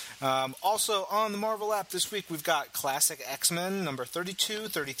 Also on the Marvel app this week, we've got Classic X-Men number 32,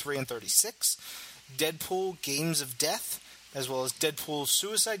 33, and 36, Deadpool Games of Death, as well as Deadpool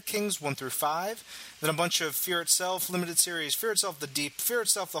Suicide Kings 1 through 5. Then a bunch of Fear Itself limited series, Fear Itself The Deep, Fear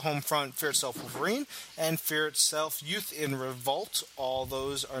Itself The Home Front, Fear Itself Wolverine, and Fear Itself Youth in Revolt. All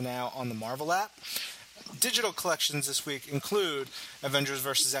those are now on the Marvel app. Digital collections this week include Avengers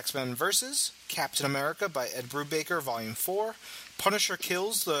vs. X-Men Versus, Captain America by Ed Brubaker, Volume 4, Punisher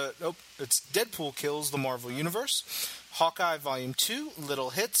Kills Deadpool Kills the Marvel Universe, Hawkeye Volume 2, Little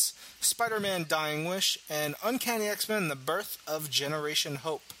Hits, Spider-Man Dying Wish, and Uncanny X-Men The Birth of Generation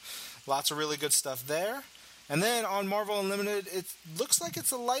Hope. Lots of really good stuff there. And then on Marvel Unlimited, it looks like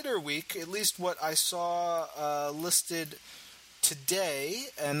it's a lighter week, at least what I saw listed today,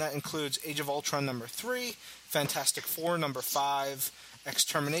 and that includes Age of Ultron number 3, Fantastic Four number 5,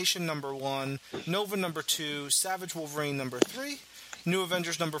 Extermination number 1, Nova number 2, Savage Wolverine number 3, New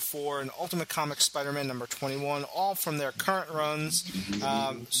Avengers number 4, and Ultimate Comics Spider-Man number 21, all from their current runs.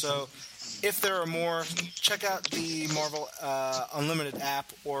 So if there are more, check out the Marvel Unlimited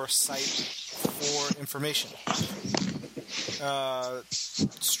app or site for information.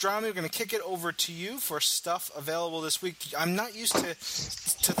 Strami, we're going to kick it over to you for stuff available this week. I'm not used to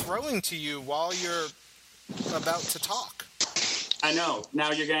throwing to you while you're about to talk. I know.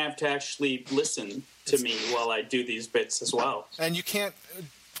 Now you're going to have to actually listen to me while I do these bits as well. And you can't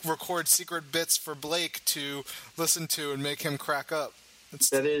record secret bits for Blake to listen to and make him crack up.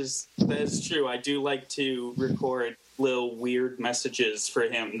 That is true. I do like to record little weird messages for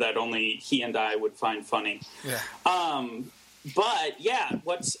him that only he and I would find funny. Yeah. But yeah,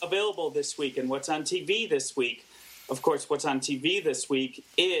 what's available this week and what's on TV this week? Of course, what's on TV this week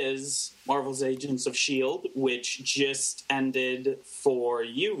is Marvel's Agents of S.H.I.E.L.D., which just ended for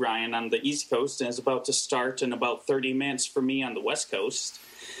you, Ryan, on the East Coast and is about to start in about 30 minutes for me on the West Coast.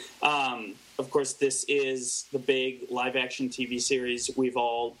 Of course, this is the big live-action TV series we've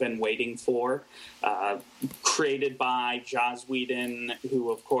all been waiting for, created by Joss Whedon, who,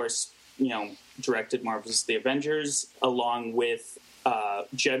 of course, directed Marvel's The Avengers, along with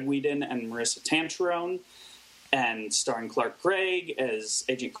Jed Whedon and Marissa Tancherone, and starring Clark Gregg as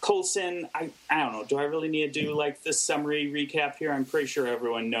Agent Coulson. I don't know. Do I really need to do like this summary recap here? I'm pretty sure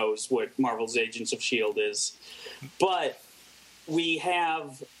everyone knows what Marvel's Agents of S.H.I.E.L.D. is. But we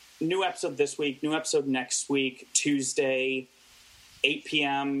have new episode this week, new episode next week, Tuesday, 8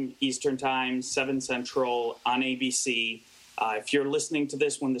 p.m. Eastern Time, 7 Central on ABC. If you're listening to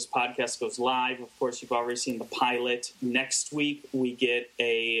this when this podcast goes live, of course, you've already seen the pilot. Next week, we get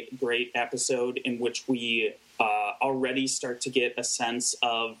a great episode in which we already start to get a sense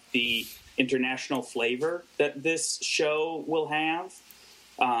of the international flavor that this show will have.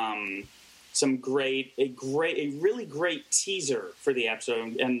 A really great teaser for the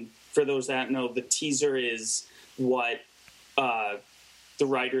episode. And for those that know, the teaser is what the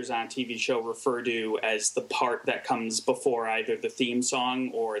writers on a TV show refer to as the part that comes before either the theme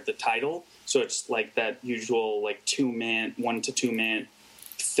song or the title. So it's like that usual 1 to 2 minute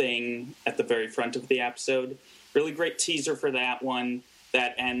thing at the very front of the episode. Really great teaser for that one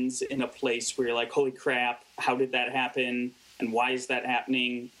that ends in a place where you're like, holy crap, how did that happen? And why is that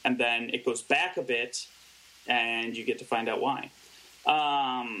happening? And then it goes back a bit and you get to find out why.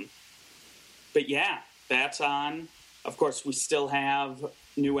 But yeah, that's on. Of course, we still have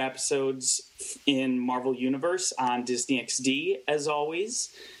new episodes in Marvel Universe on Disney XD, as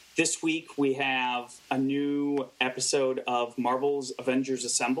always. This week, we have a new episode of Marvel's Avengers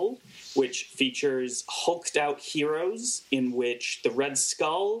Assembled, which features hulked-out heroes, in which the Red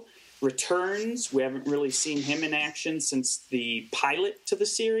Skull returns. We haven't really seen him in action since the pilot to the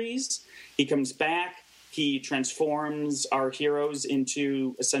series. He comes back. He transforms our heroes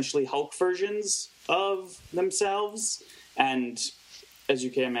into essentially Hulk versions of themselves, and as you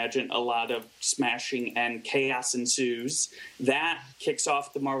can imagine, a lot of smashing and chaos ensues. That kicks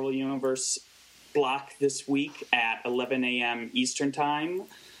off the Marvel Universe block this week at 11 a.m. Eastern Time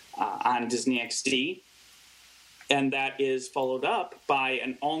on Disney XD, and that is followed up by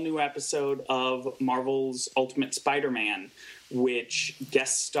an all-new episode of Marvel's Ultimate Spider-Man, which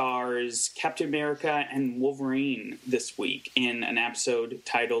guest stars Captain America and Wolverine this week in an episode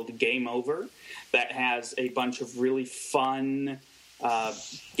titled Game Over that has a bunch of really fun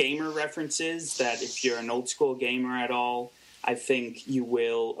gamer references that if you're an old school gamer at all, I think you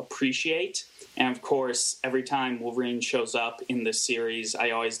will appreciate. And of course, every time Wolverine shows up in this series,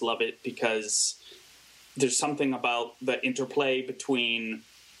 I always love it because there's something about the interplay between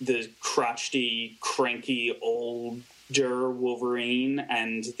the crotchety, cranky, older Wolverine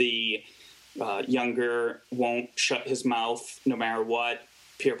and the younger, won't shut his mouth no matter what,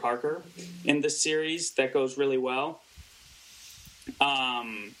 Peter Parker in this series. That goes really well.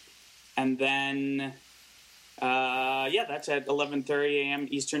 And then, that's at 11:30 a.m.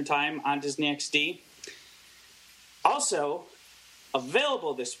 Eastern Time on Disney XD. Also,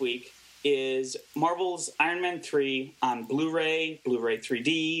 available this week is Marvel's Iron Man 3 on Blu-ray, Blu-ray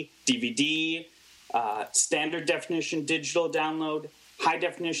 3D, DVD, standard definition digital download, high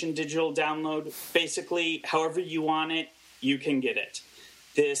definition digital download. Basically, however you want it, you can get it.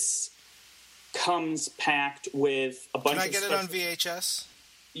 This comes packed with a bunch of... Can I get it on VHS?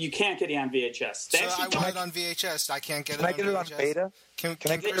 You can't get it on VHS. So I want it on VHS. I can't get it on VHS. Can I get it on beta? Can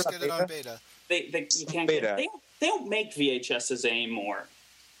Chris get it on beta? You can't get it. They don't make VHSs anymore,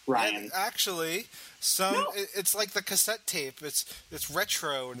 Ryan. And actually, it's like the cassette tape. It's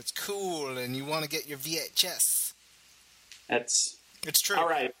retro and it's cool, and you want to get your VHS. It's true. All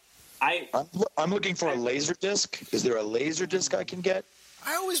right. I'm looking for a laser disc. Is there a laser disc I can get?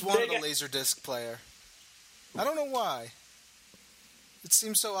 I always wanted a Laserdisc player. I don't know why. It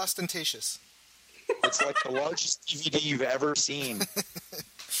seems so ostentatious. It's like the largest DVD you've ever seen.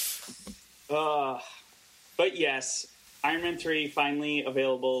 But yes, Iron Man 3 finally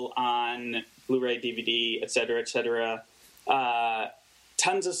available on Blu-ray, DVD, etc., etc.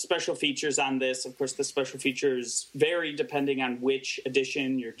 Tons of special features on this. Of course, the special features vary depending on which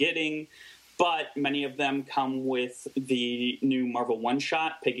edition you're getting, but many of them come with the new Marvel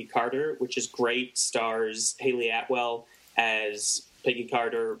one-shot, Peggy Carter, which is great. Stars Haley Atwell as Peggy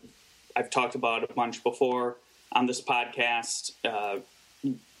Carter. I've talked about it a bunch before on this podcast.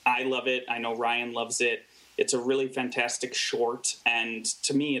 I love it. I know Ryan loves it. It's a really fantastic short, and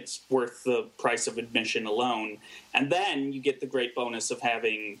to me, it's worth the price of admission alone. And then you get the great bonus of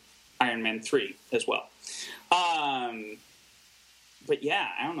having Iron Man 3 as well. But yeah,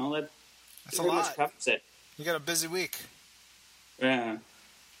 I don't know. That's a lot. Much covers it. You got a busy week. Yeah.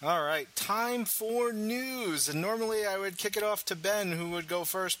 All right, time for news. And normally I would kick it off to Ben, who would go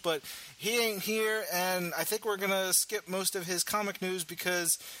first, but he ain't here, and I think we're going to skip most of his comic news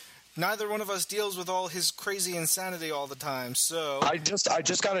because neither one of us deals with all his crazy insanity all the time. So I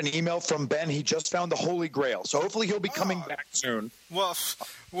just got an email from Ben. He just found the Holy Grail, so hopefully he'll be coming back soon. Well,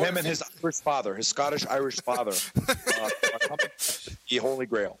 him and his Irish father, his Scottish-Irish father, are coming to the Holy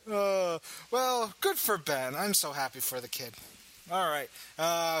Grail. Well, good for Ben. I'm so happy for the kid. All right.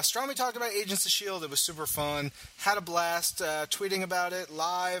 Stromy talked about Agents of S.H.I.E.L.D. It was super fun. Had a blast tweeting about it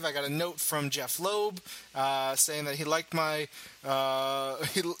live. I got a note from Jeff Loeb saying that he liked my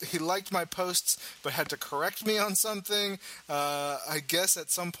he liked my posts but had to correct me on something. I guess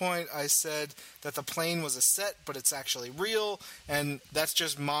at some point I said that the plane was a set, but it's actually real, and that's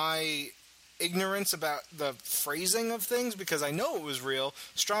just my ignorance about the phrasing of things, because I know it was real.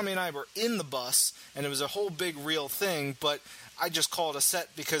 Strami and I were in the bus, and it was a whole big real thing, but I just call it a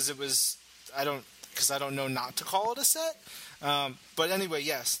set because I don't know not to call it a set. But anyway,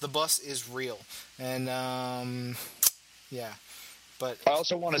 yes, the bus is real. And, yeah. But I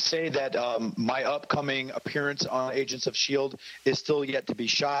also want to say that my upcoming appearance on Agents of S.H.I.E.L.D. is still yet to be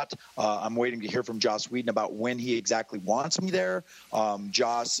shot. I'm waiting to hear from Joss Whedon about when he exactly wants me there.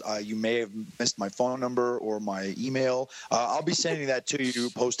 Joss, you may have missed my phone number or my email. I'll be sending that to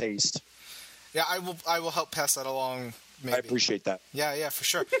you post-haste. Yeah, I will help pass that along. Maybe. I appreciate that. Yeah, for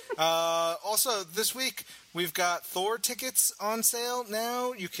sure. Also, this week, we've got Thor tickets on sale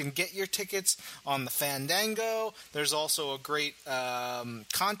now. You can get your tickets on the Fandango. There's also a great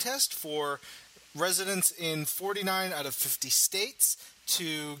contest for residents in 49 out of 50 states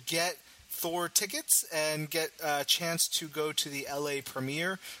to get Thor tickets and get a chance to go to the LA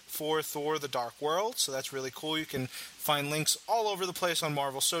premiere for Thor: The Dark World. So that's really cool. You can find links all over the place on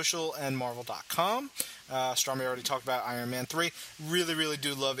Marvel Social and Marvel.com. Stormy already talked about Iron Man 3. Really, really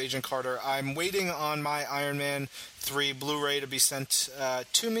do love Agent Carter. I'm waiting on my Iron Man 3 Blu-ray to be sent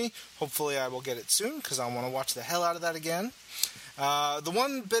to me. Hopefully I will get it soon because I want to watch the hell out of that again. The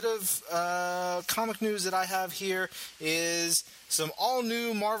one bit of comic news that I have here is some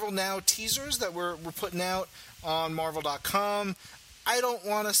all-new Marvel Now teasers that we're putting out on Marvel.com. I don't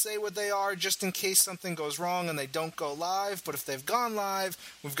want to say what they are just in case something goes wrong and they don't go live, but if they've gone live,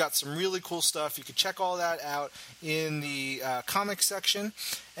 we've got some really cool stuff. You can check all that out in the comics section.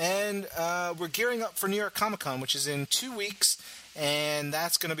 And we're gearing up for New York Comic Con, which is in 2 weeks, and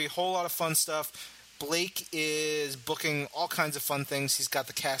that's going to be a whole lot of fun stuff. Blake is booking all kinds of fun things. He's got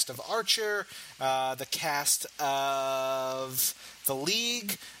the cast of Archer, the cast of The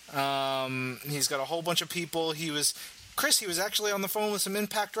League. He's got a whole bunch of people. Chris, he was actually on the phone with some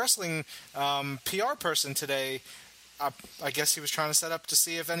Impact Wrestling PR person today. I guess he was trying to set up to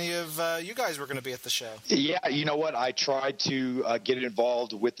see if any of you guys were going to be at the show. Yeah, you know what? I tried to get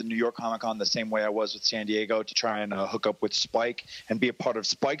involved with the New York Comic Con the same way I was with San Diego to try and hook up with Spike and be a part of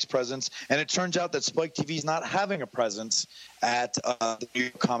Spike's presence. And it turns out that Spike TV is not having a presence at the New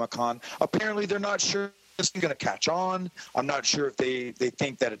York Comic Con. Apparently, they're not sure this is going to catch on. I'm not sure if they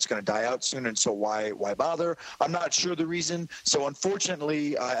think that it's going to die out soon, and so why bother? I'm not sure the reason. So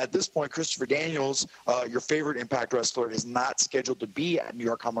unfortunately, at this point, Christopher Daniels, your favorite Impact wrestler, is not scheduled to be at New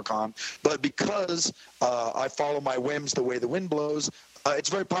York Comic Con. But because I follow my whims the way the wind blows, it's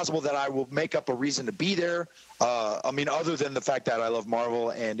very possible that I will make up a reason to be there. Other than the fact that I love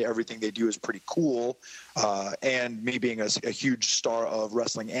Marvel and everything they do is pretty cool, and me being a huge star of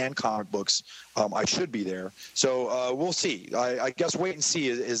wrestling and comic books, I should be there. So we'll see. I guess wait and see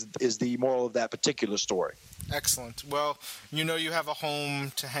is the moral of that particular story. Excellent. Well, you have a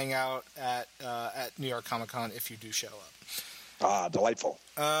home to hang out at New York Comic Con if you do show up. Delightful.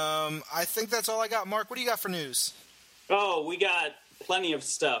 I think that's all I got. Mark, what do you got for news? Oh, we got plenty of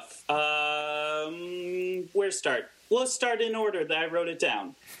stuff. Where start? Let's start in order that I wrote it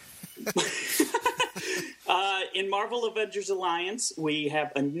down. In Marvel Avengers Alliance, we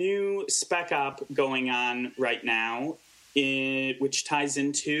have a new spec op going on right now, which ties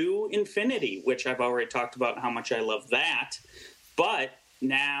into Infinity, which I've already talked about how much I love that. But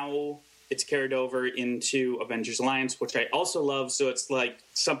now it's carried over into Avengers Alliance, which I also love. So it's like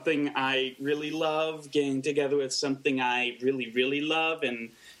something I really love getting together with something I really, really love,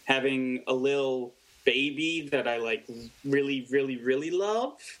 and having a little baby that I like really, really, really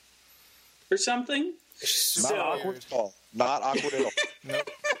love or something. Not awkward at all. Not awkward at all. Nope.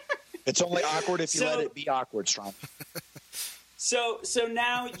 It's only awkward if you let it be awkward, Strom. So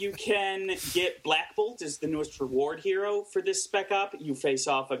now you can get Black Bolt as the newest reward hero for this spec op. You face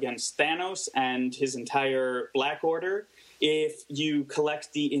off against Thanos and his entire Black Order. If you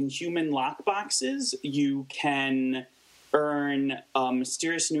collect the Inhuman lockboxes, you can earn a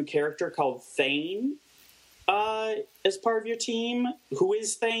mysterious new character called Thane as part of your team. Who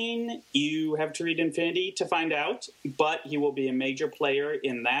is Thane? You have to read Infinity to find out, but he will be a major player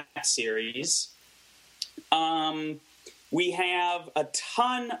in that series. We have a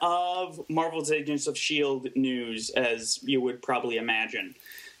ton of Marvel's Agents of S.H.I.E.L.D. news, as you would probably imagine.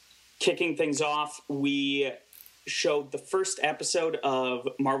 Kicking things off, we showed the first episode of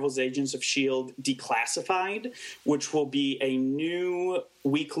Marvel's Agents of S.H.I.E.L.D. Declassified, which will be a new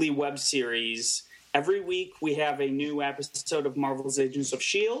weekly web series. Every week we have a new episode of Marvel's Agents of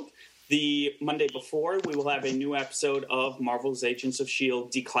S.H.I.E.L.D. The Monday before, we will have a new episode of Marvel's Agents of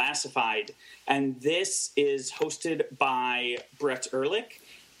S.H.I.E.L.D. Declassified. And this is hosted by Brett Ehrlich.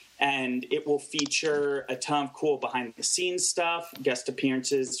 and it will feature a ton of cool behind-the-scenes stuff, guest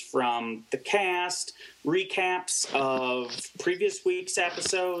appearances from the cast, recaps of previous week's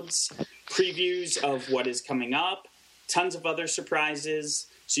episodes, previews of what is coming up, tons of other surprises,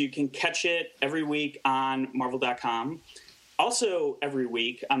 so you can catch it every week on Marvel.com. Also, every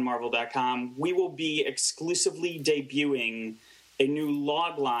week on Marvel.com, we will be exclusively debuting a new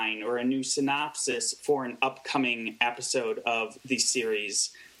logline or a new synopsis for an upcoming episode of the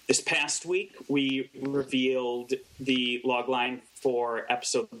series. This past week, we revealed the logline for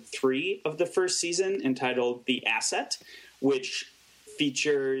episode 3 of the first season, entitled The Asset, which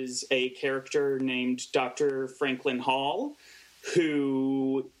features a character named Dr. Franklin Hall,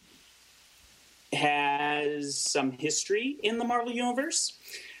 who has some history in the Marvel Universe.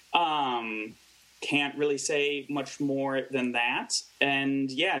 Can't really say much more than that. And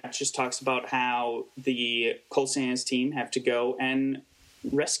yeah, it just talks about how the Coulson and his team have to go and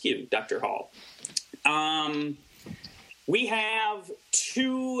rescue Dr. Hall. We have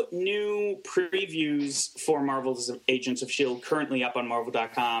 2 new previews for Marvel's Agents of S.H.I.E.L.D. currently up on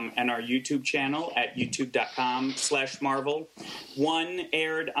Marvel.com and our YouTube channel at youtube.com/Marvel. One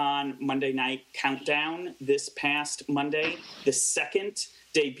aired on Monday Night Countdown this past Monday. The second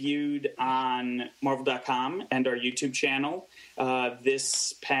debuted on Marvel.com and our YouTube channel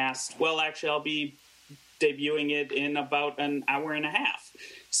this past... Well, actually, I'll be debuting it in about an hour and a half.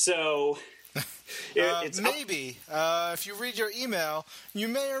 So... maybe. If you read your email, you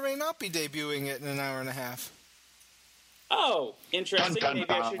may or may not be debuting it in an hour and a half. Oh, interesting. Dun,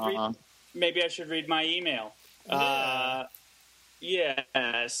 dun, Maybe I should read my email. Yeah.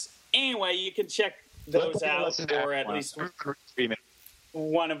 Yes. Anyway, you can check those out, or at least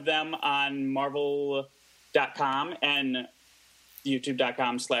one of them on Marvel.com and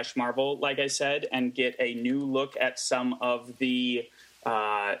YouTube.com/Marvel, like I said, and get a new look at some of the...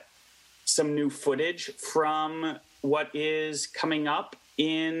 some new footage from what is coming up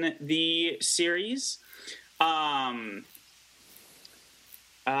in the series.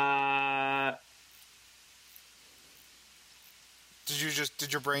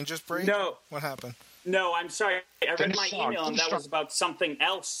 Did your brain just break? No. What happened? No, I'm sorry. I read my email and that was about something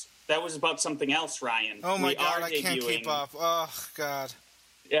else. That was about something else, Ryan. Oh my God, I can't keep up. Oh God.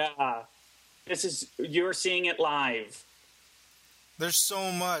 Yeah. You're seeing it live. There's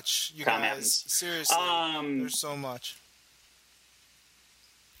so much, you guys. Seriously, there's so much.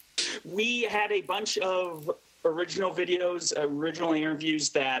 We had a bunch of original videos, original interviews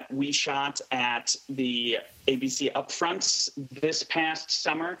that we shot at the ABC Upfronts this past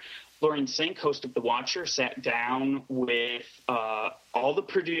summer. Lauren Sink, host of The Watcher, sat down with all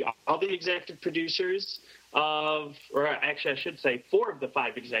the executive producers or actually I should say 4 of the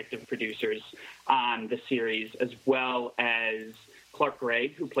 5 executive producers on the series, as well as Clark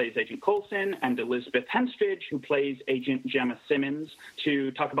Gregg, who plays Agent Coulson, and Elizabeth Henstridge, who plays Agent Gemma Simmons,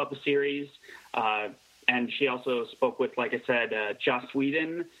 to talk about the series. And she also spoke with, like I said, Joss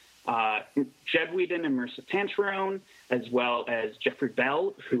Whedon, Jed Whedon and Marissa Tancherone, as well as Jeffrey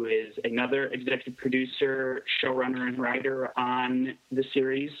Bell, who is another executive producer, showrunner, and writer on the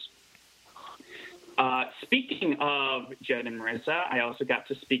series. Speaking of Jed and Marissa, I also got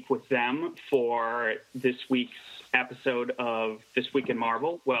to speak with them for this week's episode of This Week in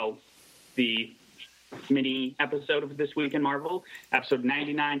Marvel. Well, the mini episode of This Week in Marvel, episode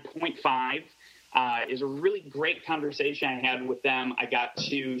 99.5, is a really great conversation I had with them. I got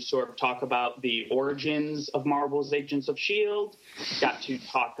to sort of talk about the origins of Marvel's Agents of S.H.I.E.L.D., got to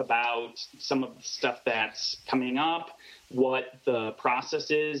talk about some of the stuff that's coming up, what the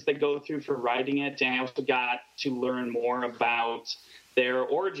process is they go through for writing it, and I also got to learn more about their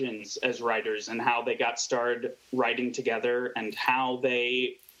origins as writers and how they got started writing together and how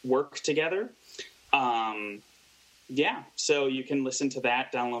they work together. Yeah, so you can listen to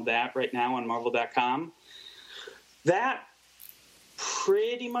that, download that right now on Marvel.com. That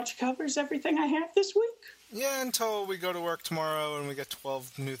pretty much covers everything I have this week. Yeah, until we go to work tomorrow and we get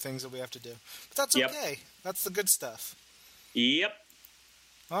 12 new things that we have to do. But that's okay. That's the good stuff. Yep.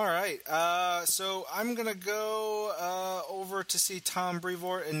 All right, so I'm going to go over to see Tom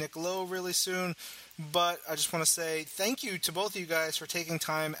Brevoort and Nick Lowe really soon, but I just want to say thank you to both of you guys for taking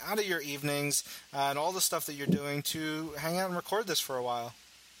time out of your evenings and all the stuff that you're doing to hang out and record this for a while.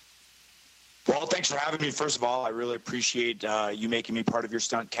 Well, thanks for having me. First of all, I really appreciate you making me part of your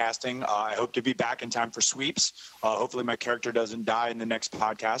stunt casting. I hope to be back in time for sweeps. Hopefully my character doesn't die in the next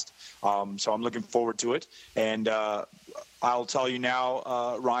podcast, so I'm looking forward to it. And I'll tell you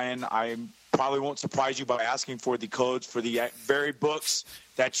now, Ryan, I probably won't surprise you by asking for the codes for the very books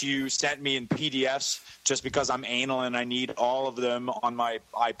that you sent me in PDFs just because I'm anal and I need all of them on my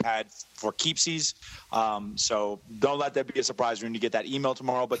iPad for keepsies. So don't let that be a surprise when you get that email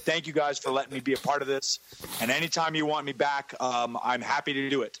tomorrow. But thank you guys for letting me be a part of this. And anytime you want me back, I'm happy to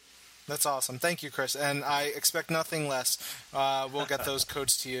do it. That's awesome. Thank you, Chris. And I expect nothing less. We'll get those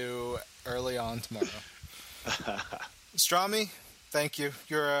codes to you early on tomorrow. Strami, thank you.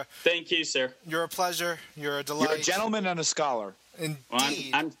 Thank you, sir. You're a pleasure. You're a delight. You're a gentleman and a scholar.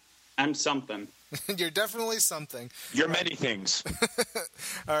 Indeed. Well, I'm something. You're definitely something. You're many things.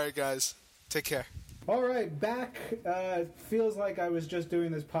 All right, guys. Take care. All right, back. Feels like I was just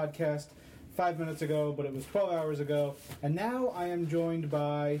doing this podcast 5 minutes ago, but it was 12 hours ago. And now I am joined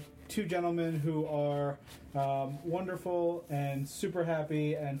by two gentlemen who are wonderful and super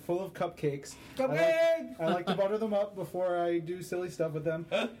happy and full of cupcakes. I like to butter them up before I do silly stuff with them.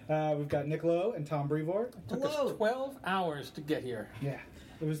 We've got Nick Lowe and Tom Brevoort. It took us 12 hours to get here. Yeah,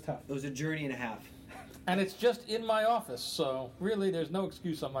 it was tough. It was a journey and a half. And it's just in my office, so really there's no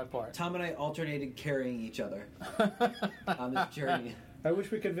excuse on my part. Tom and I alternated carrying each other on this journey. I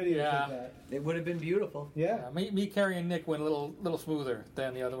wish we could videotape that. It would have been beautiful. Yeah. Me carrying Nick went a little smoother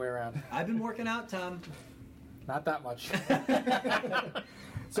than the other way around. I've been working out, Tom. Not that much.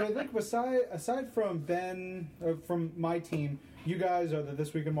 So I think aside from Ben, from my team, you guys are the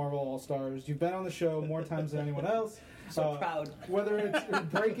This Week in Marvel All-Stars. You've been on the show more times than anyone else. So proud. Whether it's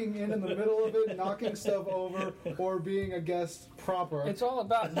breaking in the middle of it, knocking stuff over, or being a guest proper. It's all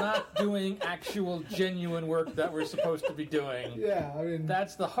about not doing actual, genuine work that we're supposed to be doing. Yeah, I mean...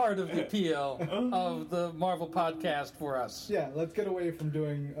 That's the heart of the appeal of the Marvel podcast for us. Yeah, let's get away from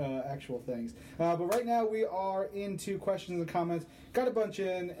doing actual things. But right now we are into questions and comments. Got a bunch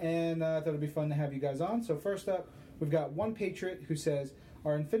in, and I thought it'd be fun to have you guys on. So first up, we've got One Patriot who says,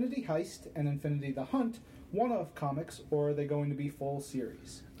 are Infinity Heist and Infinity the Hunt one-off comics, or are they going to be full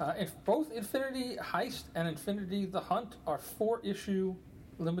series? If both Infinity Heist and Infinity the Hunt are 4-issue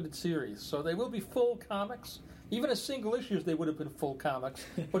limited series, so they will be full comics. Even as single issues, they would have been full comics.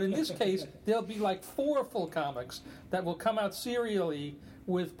 But in this case, there'll be like 4 full comics that will come out serially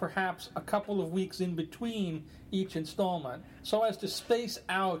with perhaps a couple of weeks in between each installment, so as to space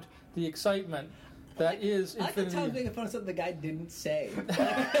out the excitement that is I like Infinity. Tom's making fun of something the guy didn't say.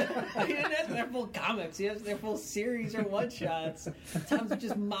 He didn't have their full comics. He has their full series or one-shots. Tom's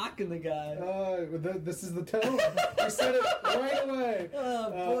just mocking the guy. This is the tone. I said it right away.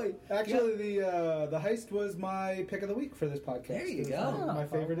 Oh, boy. Actually, the Heist was my pick of the week for this podcast. There you It was go. My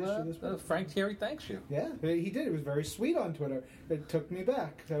favorite issue this week. Frank Thierry thanks you. Yeah, he did. It was very sweet on Twitter. It took me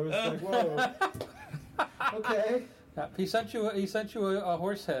back. I was like, whoa. Okay. He sent you a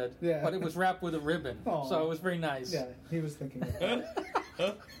horse head, but it was wrapped with a ribbon, so it was very nice. Yeah, he was thinking of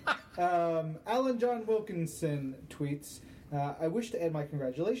that. Alan John Wilkinson tweets, I wish to add my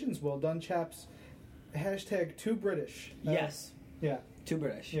congratulations. Well done, chaps. Hashtag too British. Yes. Yeah. Too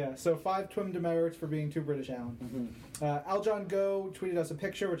British. Yeah, so 5 twin demerits for being too British, Alan. Mm-hmm. Aljon Go tweeted us a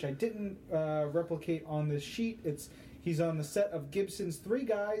picture, which I didn't replicate on this sheet. He's on the set of Gibson's 3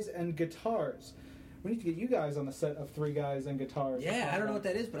 Guys and Guitars. We need to get you guys on the set of 3 Guys and Guitars. Yeah, I don't know what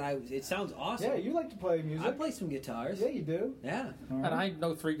that is, but it sounds awesome. Yeah, you like to play music. I play some guitars. Yeah, you do. Yeah. And I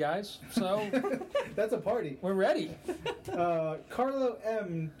know 3 guys, so that's a party. We're ready. Carlo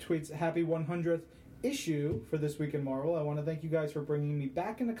M tweets, happy 100th issue for This Week in Marvel. I want to thank you guys for bringing me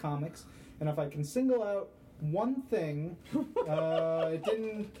back into comics, and if I can single out one thing, it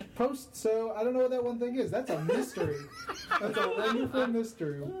didn't post, so I don't know what that one thing is. That's a mystery. That's a wonderful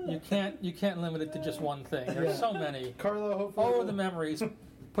mystery. You can't limit it to just one thing. There's so many. Carlo, hopefully, all of the memories.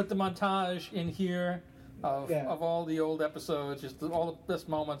 Put the montage in here of all the old episodes, just all the best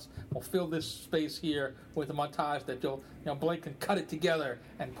moments. We'll fill this space here with a montage that Blake can cut it together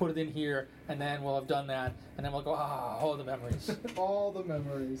and put it in here, and then we'll have done that, and then we'll go, all the memories. All the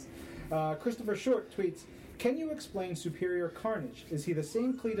memories. Christopher Short tweets, can you explain Superior Carnage? Is he the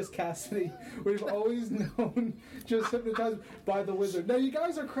same Cletus Cassidy we've always known, just hypnotized by the wizard? Now, you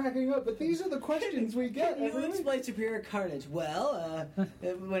guys are cracking up, but these are the questions we get. Can you explain Superior Carnage? Well,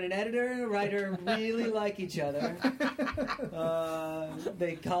 when an editor and a writer really like each other,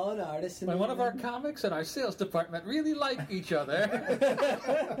 they call an artist. When one of our comics and our sales department really like each other.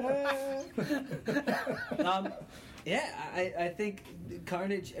 I think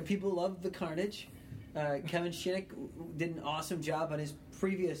Carnage, people love the Carnage. Kevin Shinnick did an awesome job on his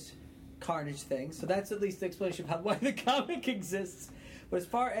previous Carnage thing, so that's at least the explanation of why the comic exists. But as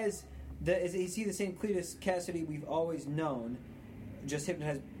far as is he the same Cletus Cassidy we've always known, just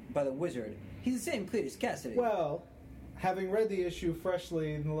hypnotized by the wizard? He's the same Cletus Cassidy. Well, having read the issue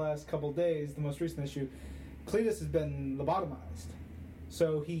freshly in the last couple days, the most recent issue, Cletus has been lobotomized.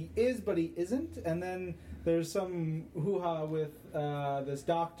 So he is, but he isn't. And then there's some hoo-ha with this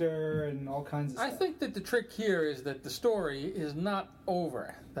doctor and all kinds of stuff. I think that the trick here is that the story is not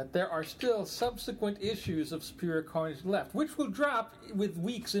over. That there are still subsequent issues of Superior Carnage left, which will drop with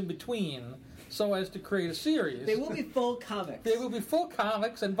weeks in between, so as to create a series. They will be full comics. They will be full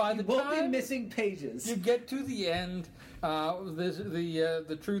comics, and by the won't time be missing pages. you get to the end,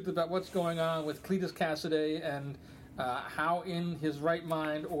 the truth about what's going on with Cletus Cassidy and how in his right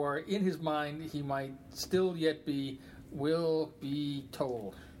mind or in his mind he might still yet be, will be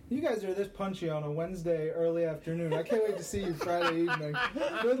told. You guys are this punchy on a Wednesday early afternoon. I can't wait to see you Friday evening.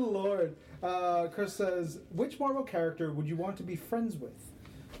 Good Lord. Chris says, which Marvel character would you want to be friends with?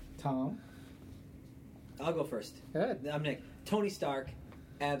 Tom? I'll go first. Good. I'm Nick. Tony Stark,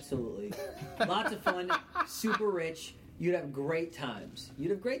 absolutely. Lots of fun, super rich. You'd have great times.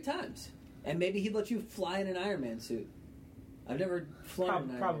 And maybe he'd let you fly in an Iron Man suit. I've never flown in an Iron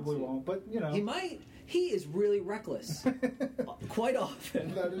Man suit. Probably won't, but you know. He might. He is really reckless. Quite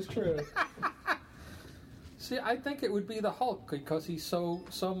often. That is true. See, I think it would be the Hulk because he's so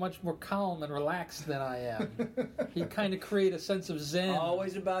much more calm and relaxed than I am. He'd kind of create a sense of zen.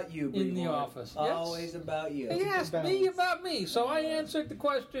 Always about you, in the Brevoort. office. Always about you. He asked me about me, so I answered the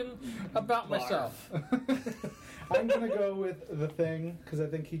question about myself. I'm going to go with The Thing, because I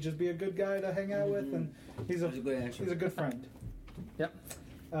think he'd just be a good guy to hang out with, and he's a good friend. Yep.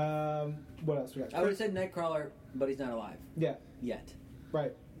 What else we got? I would have said Nightcrawler, but he's not alive. Yeah. Yet.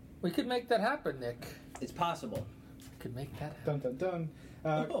 Right. We could make that happen, Nick. It's possible. We could make that happen. Dun, dun,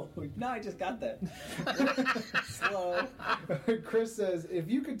 dun. Now I just got that. Slow. Chris says, if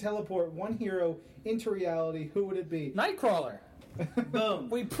you could teleport one hero into reality, who would it be? Nightcrawler. Boom.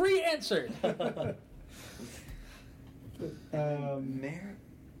 We pre-answered. Mary?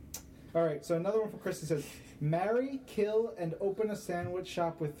 All right, so another one from Chris. He says, marry, kill, and open a sandwich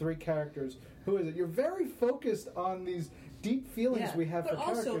shop with 3 characters. Who is it? You're very focused on these deep feelings we have for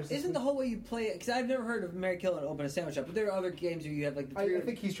characters. But also, isn't the whole way you play it... Because I've never heard of marry, kill, and open a sandwich shop, but there are other games where you have like... I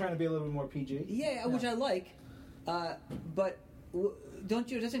think he's trying to be a little bit more PG. Yeah, which I like. But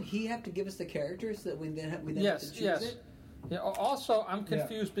doesn't he have to give us the characters that we then have to choose it? Yeah, also, I'm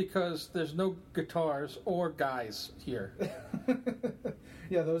confused because there's no guitars or guys here.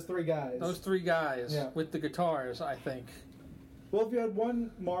 Yeah, those 3 guys. Those 3 guys with the guitars, I think. Well, if you had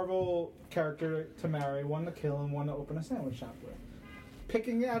one Marvel character to marry, one to kill, and one to open a sandwich shop with.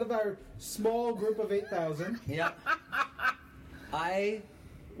 Picking out of our small group of 8,000. Yeah. I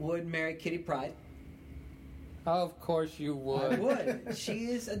would marry Kitty Pryde. Of course you would. I would. She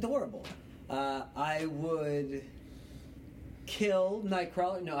is adorable. I would... kill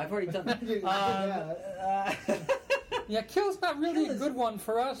Nightcrawler. No, I've already done that. Yeah, kill's not really a good one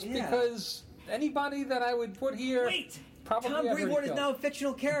for us because anybody that I would put here... Wait! Probably Tom Brevoort is now a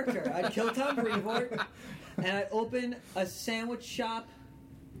fictional character. I'd kill Tom Brevoort, and I'd open a sandwich shop.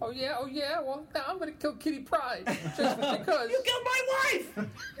 Oh yeah. Well, now I'm going to kill Kitty Pryde just because You killed my wife.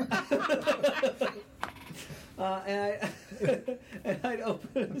 And I'd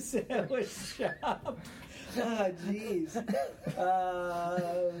open a sandwich shop. Ah, jeez.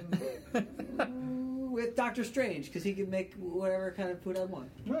 With Doctor Strange, because he can make whatever kind of food I want.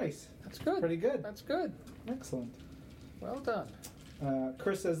 Nice. That's good. Pretty good. That's good. Excellent. Well done.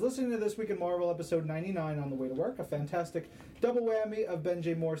 Chris says, listening to This Week in Marvel episode 99 on the way to work, a fantastic double whammy of Ben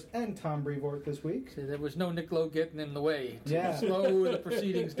J. Morse and Tom Brevoort this week. See, there was no Nick Lowe getting in the way to Yeah. slow the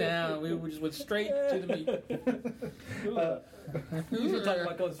proceedings down. We just went straight to the meat. You should talk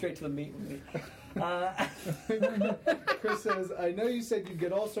about going straight to the meat with me. Chris says, I know you said you'd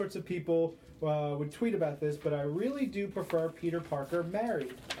get all sorts of people would tweet about this, but I really do prefer Peter Parker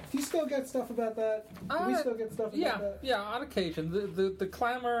married. Do you still get stuff about that? Do we still get stuff about that? Yeah, on occasion. The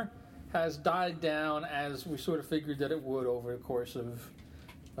clamor has died down as we sort of figured that it would over the course of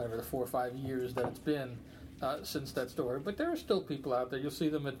whatever the 4 or 5 years that it's been since that story. But there are still people out there. You'll see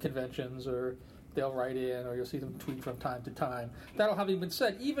them at conventions, or they'll write in, or you'll see them tweet from time to time. That'll having been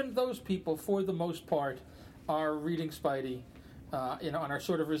said, even those people, for the most part, are reading Spidey, and are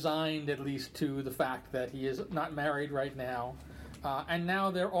sort of resigned, at least, to the fact that he is not married right now. And now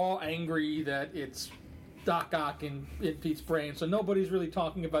they're all angry that it's Doc Ock in Pete's brain, so nobody's really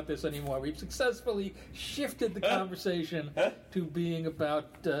talking about this anymore. We've successfully shifted the conversation to being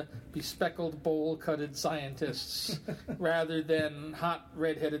about bespeckled, bowl-cutted scientists rather than hot,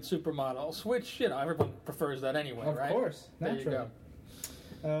 red-headed supermodels, which, everyone prefers that anyway, right? Of course, naturally. There you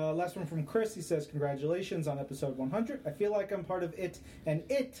go. Last one from Chris. He says, congratulations on episode 100. I feel like I'm part of it, and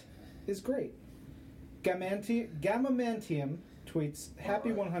it is great. Gammamantium tweets,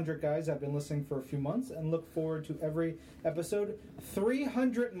 "Happy 100, guys. I've been listening for a few months and look forward to every episode.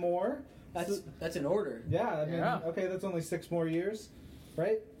 300 more." That's an order. Yeah, I mean, okay, that's only 6 more years,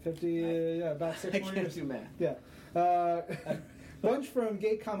 right? 50, about 6 more years. I can't do math. Yeah. Bunch from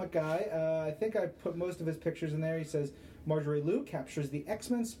Gay Comic Guy. I think I put most of his pictures in there. He says, "Marjorie Liu captures the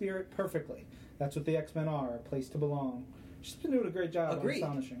X-Men spirit perfectly. That's what the X-Men are, a place to belong." She's been doing a great job. Agreed.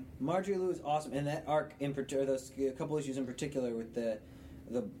 Astonishing. Marjorie Liu is awesome, and that arc in particular, those a couple issues in particular with the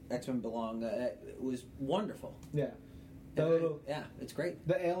X-Men belong, was wonderful. Yeah. It's great.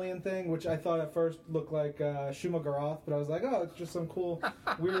 The alien thing, which I thought at first looked like Shuma Gorath, but I was like, oh, it's just some cool,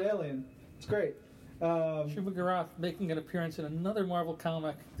 weird alien. It's great. Shuma Gorath making an appearance in another Marvel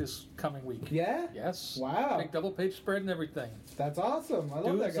comic this coming week. Yeah? Yes. Wow. Big double-page spread and everything. That's awesome. I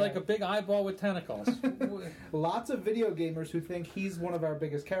love that Dude's guy. like a big eyeball with tentacles. Lots of video gamers who think he's one of our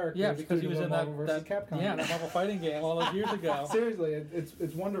biggest characters. Yeah, because he was in that Capcom. that Marvel fighting game all those years ago. Seriously,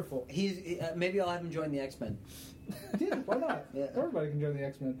 it's wonderful. Maybe I'll have him join the X-Men. Yeah, why not? Yeah. Everybody can join the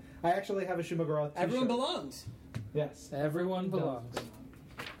X-Men. I actually have a Shuma Gorath t-shirt. Everyone belongs. Yes. Everyone belongs.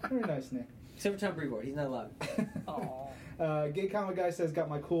 Very nice, Nick. Except for Tom Brevoort. He's not allowed. Aww. Gay Comic Guy says, "Got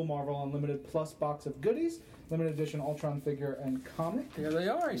my cool Marvel Unlimited Plus box of goodies. Limited edition Ultron figure and comic." Here they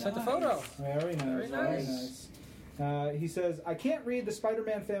are. He sent the photo. Very nice. Very nice. He says, "I can't read the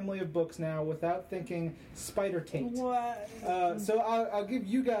Spider-Man family of books now without thinking Spider Taint." What? So I'll give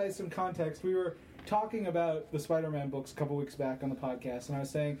you guys some context. We were talking about the Spider-Man books a couple weeks back on the podcast, and I was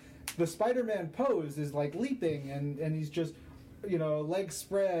saying the Spider-Man pose is like leaping, and he's just, legs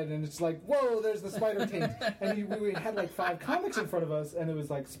spread, and it's like, whoa, there's the Spider Taint. And we had like 5 comics in front of us, and it was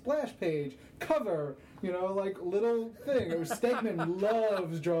like splash page, cover, like little thing. It was Stegman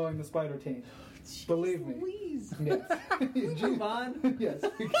loves drawing the Spider Taint. Believe me. Please. Yes. Move on. Yes.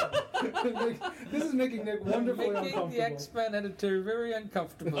 This is making Nick wonderfully uncomfortable. Making the X-Men editor very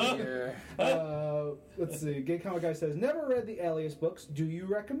uncomfortable here. Let's see. Gay Comic Guy says, "Never read the Alias books. Do you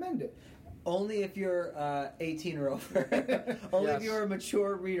recommend it?" Only if you're 18 or over. Only if you're a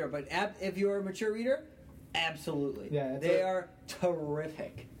mature reader. But if you're a mature reader, absolutely. Yeah, they are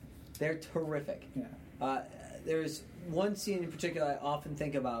terrific. They're terrific. Yeah. There's one scene in particular I often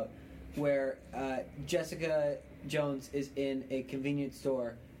think about where Jessica Jones is in a convenience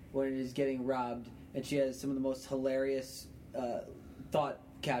store when it is getting robbed, and she has some of the most hilarious thought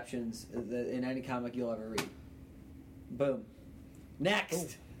captions in any comic you'll ever read. Boom. Next. Ooh.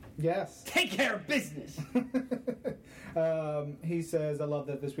 Yes. Take care of business. He says, "I love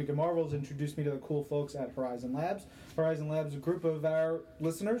that This Week in Marvel's introduced me to the cool folks at Horizon Labs. Horizon Labs is a group of our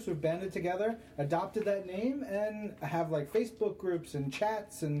listeners who've banded together, adopted that name, and have like Facebook groups and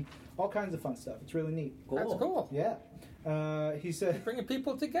chats and all kinds of fun stuff. It's really neat." Cool. That's cool. Yeah. He said, Bringing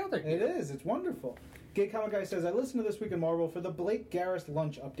people together. It is. It's wonderful. Gay Comic Guy says, "I listen to This Week in Marvel for the Blake Garris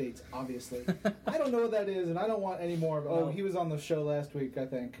lunch updates, obviously." I don't know what that is, and I don't want any more of it. Oh, he was on the show last week, I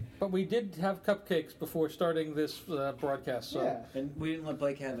think. But we did have cupcakes before starting this broadcast. So. Yeah. And we didn't let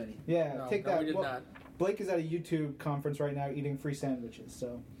Blake have any. Yeah, No, take no, that. we did not. Blake is at a YouTube conference right now eating free sandwiches,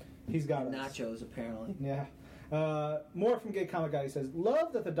 so he's got us. Nachos, apparently. Yeah. More from Gay Comic Guy. He says,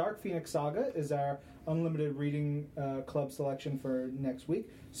 "Love that the Dark Phoenix Saga is our unlimited reading club selection for next week.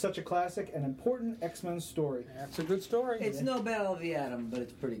 Such a classic and important X-Men story." That's a good story. It's no Battle of the Atom, but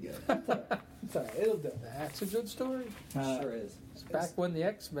it's pretty good. It's all right. It'll do. That's a good story. Sure is. It's back when the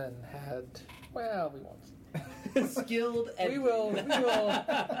X-Men had... Well, we won't. Skilled We will.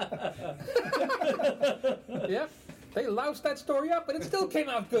 Yep. They loused that story up, but it still came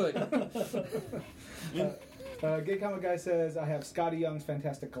out good. Gay Comic Guy says, "I have Scotty Young's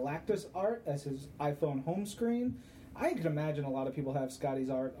Fantastic Galactus art as his iPhone home screen." I can imagine a lot of people have Scotty's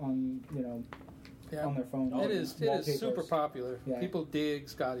art on, on their phone. It is super popular. Yeah. People dig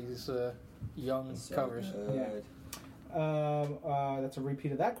Scotty's young covers. Good. That's a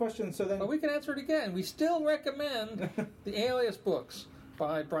repeat of that question. So then, But we can answer it again. We still recommend the Alias books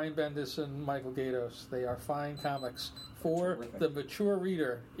by Brian Bendis and Michael Gaydos. They are fine comics for Terrific. the mature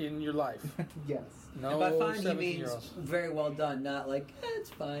reader in your life. yes. No And by fine, he 17-year-olds. means very well done, not like, it's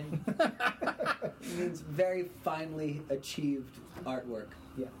fine. It means very finely achieved artwork.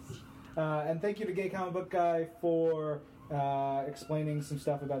 Yes. And thank you to Gay Comic Book Guy for explaining some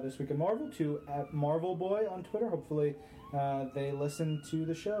stuff about This Week in Marvel to Marvel Boy on Twitter. Hopefully they listen to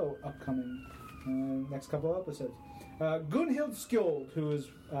the show upcoming next couple of episodes. Gunhild Skjold, who is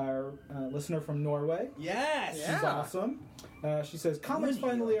our listener from Norway. Yes. She's awesome. She says, comics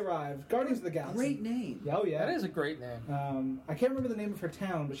finally arrived. Guardians of the Galaxy. Great name. Oh, yeah. That is a great name. I can't remember the name of her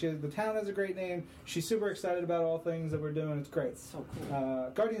town, but the town has a great name. She's super excited about all things that we're doing. It's great. So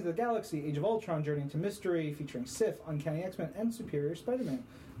cool. Guardians of the Galaxy, Age of Ultron, Journey into Mystery, featuring Sif, Uncanny X-Men, and Superior Spider-Man.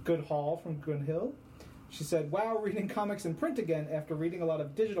 Good haul from Gunhild. She said, wow, reading comics in print again after reading a lot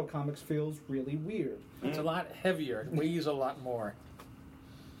of digital comics feels really weird. It's a lot heavier. It weighs a lot more.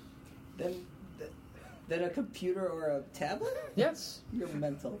 Than a computer or a tablet? Yes. You're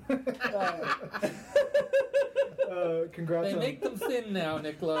mental. Congrats They on... make them thin now,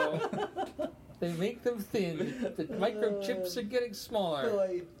 Niccolo. They make them thin. The microchips are getting smaller.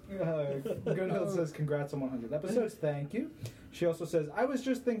 Gunhild says, congrats on 100 episodes. Thank you. She also says, I was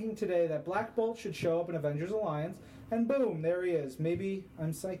just thinking today that Black Bolt should show up in Avengers Alliance, and boom, there he is. Maybe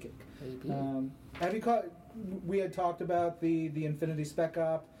I'm psychic. Maybe. Have you caught... We had talked about the Infinity Spec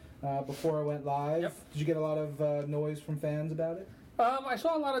Op before it went live. Yep. Did you get a lot of noise from fans about it? I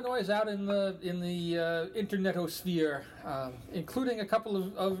saw a lot of noise out in the internetosphere, including a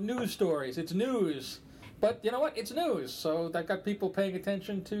couple of news stories. It's news. But you know what? It's news. So that got people paying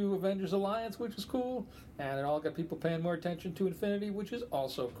attention to Avengers Alliance, which is cool. And it all got people paying more attention to Infinity, which is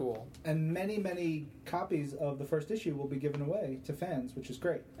also cool. And many, many copies of the first issue will be given away to fans, which is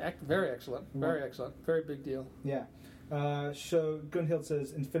great. Very excellent. Very excellent. Very big deal. Yeah. So Gunhild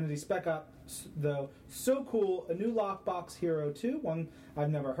says, Infinity Spec Op, though, so cool. A new lockbox hero, too. One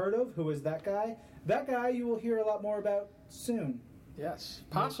I've never heard of. Who is that guy? That guy you will hear a lot more about soon. Yes.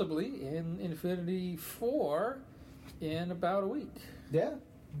 Possibly in Infinity 4 in about a week. Yeah.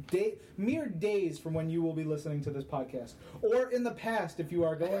 Mere days from when you will be listening to this podcast. Or in the past if you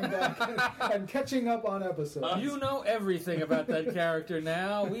are going back and catching up on episodes. You know everything about that character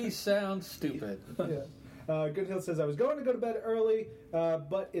now. We sound stupid. Yeah. Gunhild says, I was going to go to bed early,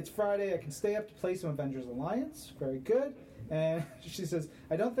 but it's Friday. I can stay up to play some Avengers Alliance. Very good. And she says,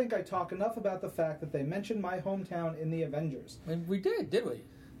 I don't think I talk enough about the fact that they mentioned my hometown in the Avengers. And we did we?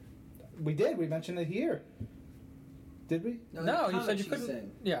 We did. We mentioned it here. Did we? No, you said you couldn't.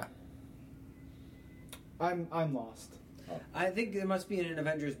 Saying. Yeah. I'm lost. I think there must be in an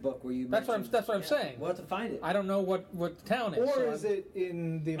Avengers book where you. That's what I'm saying. We'll have to find it. I don't know what the town is. Or so is it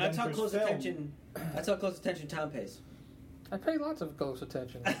in the Avengers That's how close film? attention. That's how close attention Tom pays. I pay lots of close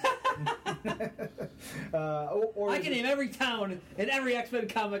attention. Or I can name every town in every X-Men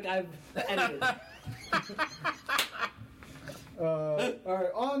comic I've edited. All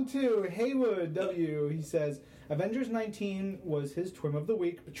right, on to Haywood W. He says, Avengers 19 was his twim of the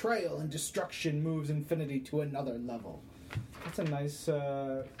week. Betrayal and destruction moves Infinity to another level. That's a nice...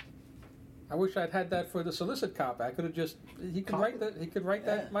 I wish I'd had that for the solicit cop. I could have just he could write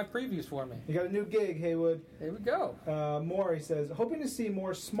that my previews for me. You got a new gig, Haywood. There we go. More, he says, hoping to see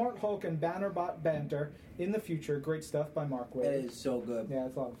more Smart Hulk and Bannerbot banter in the future. Great stuff by Mark Waid. That is so good. Yeah,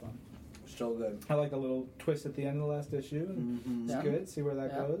 it's a lot of fun. So good. I like the little twist at the end of the last issue. It's good. See where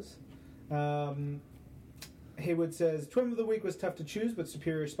that goes. Haywood says, Twin of the Week was tough to choose, but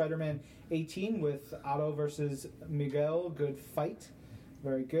Superior Spider-Man 18 with Otto versus Miguel. Good fight.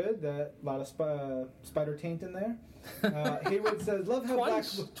 Very good. A lot of spider taint in there. Haywood says, love how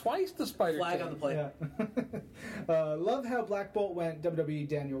twice the spider flag taint. on the plate. Yeah. Love how Black Bolt went WWE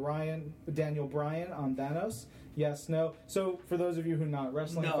Daniel Bryan on Thanos. Yes, no. So for those of you who are not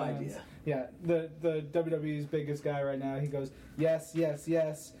wrestling No fans, idea. yeah, the WWE's biggest guy right now, he goes yes, yes,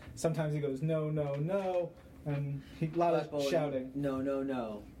 yes. Sometimes he goes no, no, no, and a lot Black of Bolt, shouting. No, no,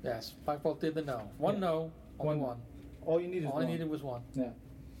 no. Yes, Black Bolt did the no. One no, only one. All you need is All one. I needed was one.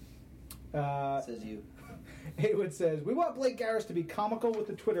 Yeah. Says you. Haywood says, we want Blake Garris to be comical with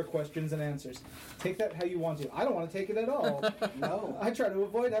the Twitter questions and answers. Take that how you want to. I don't want to take it at all. No. I try to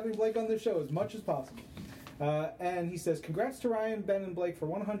avoid having Blake on the show as much as possible. And he says, congrats to Ryan, Ben, and Blake for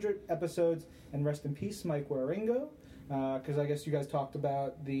 100 episodes, and rest in peace, Mike Waringo. Because I guess you guys talked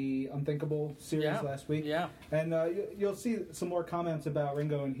about the Unthinkable series last week. Yeah. And you'll see some more comments about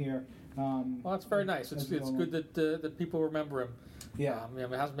Ringo in here. Well, it's very nice. It's good that people remember him. Yeah. It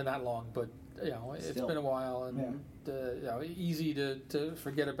hasn't been that long, but it's been a while, and easy to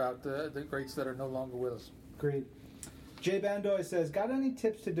forget about the greats that are no longer with us. Agreed. Jay Bandoy says, got any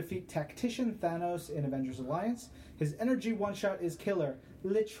tips to defeat Tactician Thanos in Avengers Alliance? His energy one-shot is killer.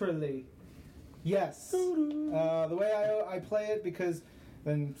 Literally. Yes. The way I play it, because...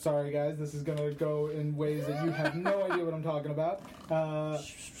 And sorry, guys, this is going to go in ways that you have no idea what I'm talking about.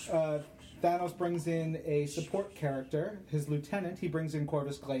 Thanos brings in a support character, his lieutenant. He brings in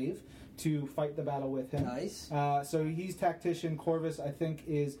Corvus Glaive to fight the battle with him. Nice. So he's tactician. Corvus, I think,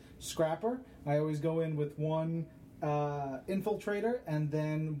 is scrapper. I always go in with one Infiltrator, and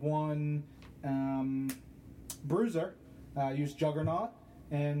then one Bruiser. Use Juggernaut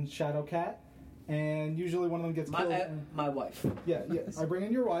and Shadowcat, and usually one of them gets killed. My wife. Yeah. I bring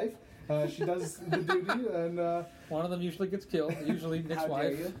in your wife. She does the duty, and one of them usually gets killed. Usually Nick's How dare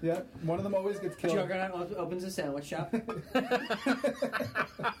wife. you? yeah, one of them always gets killed. Juggernaut opens a sandwich shop,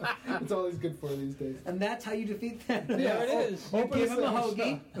 It's all he's good for these days. and that's how you defeat them. There it is. You Open give him a sandwich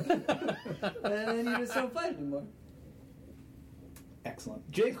hoagie, and then you just don't fight anymore. Excellent.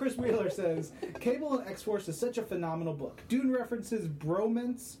 J. Chris Wheeler says, Cable and X-Force is such a phenomenal book. Dune references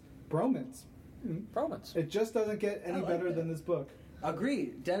bromance. Romans. It just doesn't get any I like better that. than this book.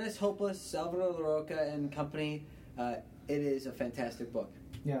 Agreed. Dennis Hopeless, Salvador LaRocca, and company. It is a fantastic book.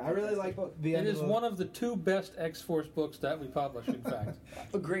 Yeah, I really like the It end is of one of the 2 best X-Force books that we publish, in fact.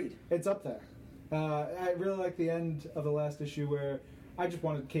 Agreed. It's up there. I really like the end of the last issue where I just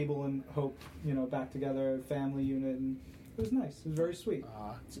wanted Cable and Hope, back together, family unit, and it was nice. It was very sweet.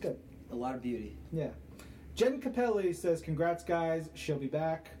 It's good. A lot of beauty. Yeah. Jen Capelli says, congrats, guys. She'll be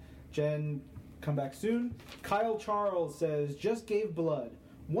back. Jen, come back soon. Kyle Charles says, just gave blood.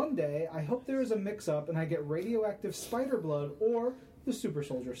 One day, I hope there is a mix-up and I get radioactive spider blood or the super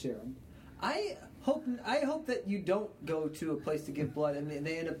soldier serum. I hope that you don't go to a place to give blood and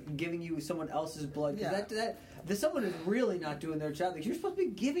they end up giving you someone else's blood. Because someone is really not doing their job. Like, you're supposed to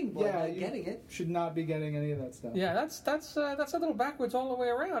be giving blood, not getting it. Should not be getting any of that stuff. Yeah, that's a little backwards all the way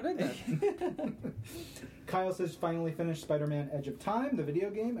around, isn't it? Kyle says finally finished Spider-Man Edge of Time, the video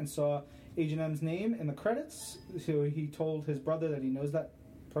game, and saw Agent M's name in the credits. So he told his brother that he knows that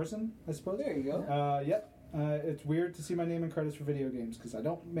person, I suppose. There you go. Yep. It's weird to see my name in credits for video games because I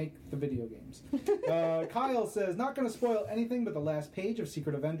don't make the video games. Kyle says, not going to spoil anything, but the last page of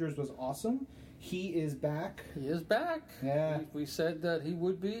Secret Avengers was awesome. He is back. He is back. Yeah. We said that he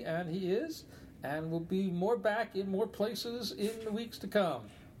would be, and he is, and will be more back in more places in the weeks to come.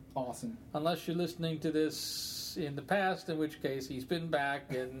 Awesome. Unless you're listening to this in the past, in which case he's been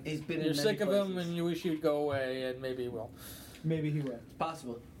back, and He's been in you're many sick of places. him, and you wish he'd go away, and maybe he will. Maybe he will. It's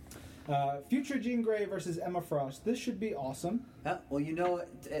possible. Future Jean Grey versus Emma Frost. This should be awesome. Well,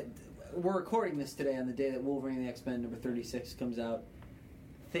 we're recording this today on the day that Wolverine and the X-Men number 36 comes out.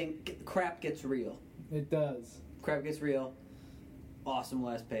 Crap gets real. It does. Crap gets real. Awesome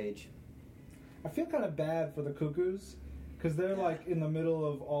last page. I feel kind of bad for the Cuckoos because they're like in the middle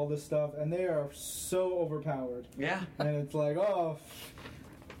of all this stuff and they are so overpowered. Yeah. And it's like,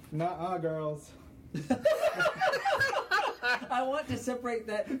 nuh-uh, girls. I want to separate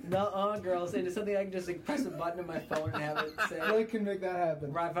that nuh-uh girls into something I can just press a button on my phone and have it say. They can make that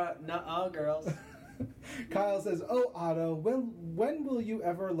happen. Right out, nuh-uh girls. Kyle says, oh, Otto, when will you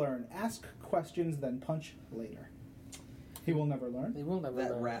ever learn? Ask questions, then punch later. He will never learn. He will never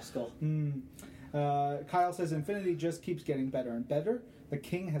That learn. rascal. Kyle says, Infinity just keeps getting better and better. The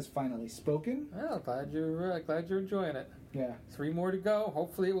king has finally spoken. Well, glad you're enjoying it. Yeah. 3 more to go.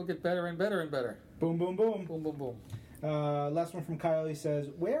 Hopefully it will get better and better and better. Boom, boom, boom. Boom, boom, boom. Last one from Kyle. He says,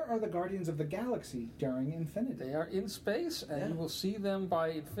 where are the Guardians of the Galaxy during Infinity? They are in space, and you will see them by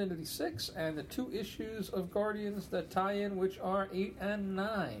Infinity 6 and the 2 issues of Guardians that tie in, which are 8 and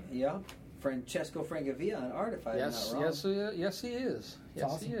 9. Yeah. Francesco Francavilla on art, if I'm not wrong. Yes, he is. Yes,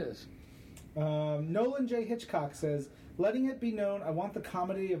 awesome. he is. Nolan J. Hitchcock says, letting it be known, I want the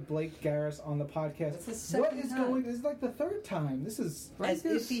comedy of Blake Garris on the podcast. That's the second What is time. going? This is like the 3rd time. This is As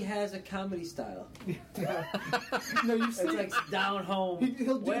if he has a comedy style. no. You see, It's like down home.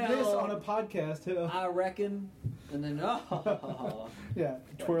 he'll do this on a podcast. I reckon. And then, Yeah,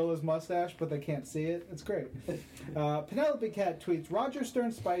 twirl his mustache, but they can't see it. It's great. Penelope Cat tweets, Roger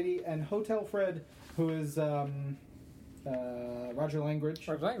Stern Spidey and Hotel Fred, who is Roger Langridge,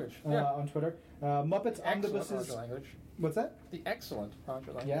 on Twitter. Muppets Omnibus is... What's that? The excellent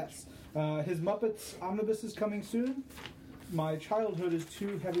Roger Langridge. Yes. His Muppets Omnibus is coming soon. My childhood is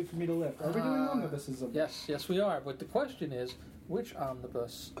too heavy for me to lift. Are we doing omnibuses of Yes, we are. But the question is, which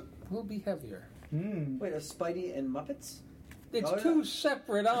omnibus will be heavier? Wait, are Spidey and Muppets? It's 2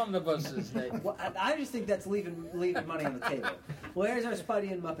 separate omnibuses, Nate. Well, I just think that's leaving money on the table. Where's our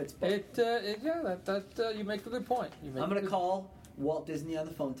Spidey and Muppets book? You make a good point. I'm going to call Walt Disney on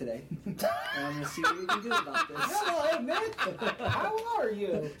the phone today, and I'm going to see what we can do about this. Hello, Nick. How are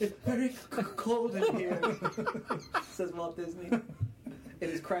you? It's very cold in here, says Walt Disney in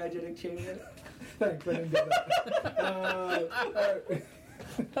his cryogenic chamber. Thanks, I didn't get that.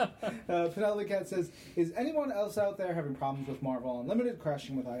 Penelope Cat says, is anyone else out there having problems with Marvel Unlimited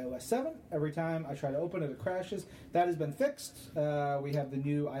crashing with iOS 7? Every time I try to open it, it crashes. That has been fixed. We have the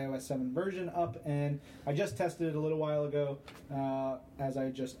new iOS 7 version up, and I just tested it a little while ago as I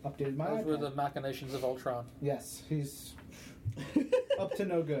just updated my Those iPad. were the machinations of Ultron. Yes, he's up to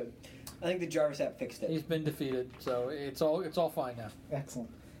no good. I think the Jarvis app fixed it. He's been defeated, so it's all fine now. Excellent.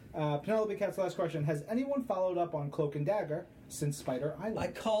 Penelope Cat's last question. Has anyone followed up on Cloak and Dagger since Spider Island? I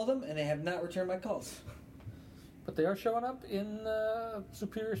called them, and they have not returned my calls. But they are showing up in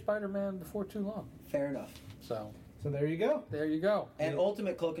Superior Spider-Man before too long. Fair enough. So there you go. there you go. And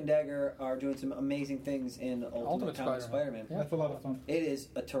Ultimate Cloak and Dagger are doing some amazing things in Ultimate Comic Spider-Man. Yeah. That's a lot of fun. It is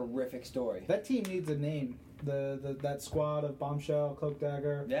a terrific story. That team needs a name. That squad of Bombshell, Cloak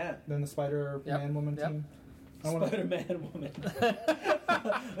Dagger, Yeah. then the Spider-Man woman team. Spider-Man woman.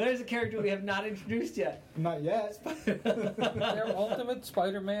 There's a character we have not introduced yet. Not yet. They're Ultimate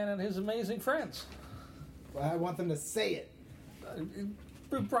Spider-Man and his amazing friends. I want them to say it.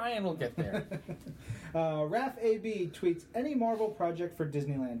 Brian will get there. Raph AB tweets, any Marvel project for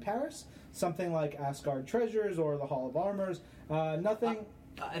Disneyland Paris? Something like Asgard Treasures or the Hall of Armors. Nothing...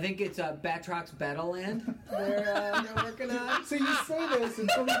 I think it's Batrock's Battleland they're working on. So you say this, and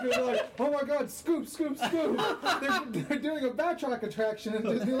some people are like, "Oh my God, scoop, scoop, scoop!" They're doing a Batrock attraction in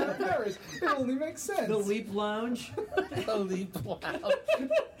Disneyland Paris. It only makes sense. The Leap Lounge. The Leap Lounge.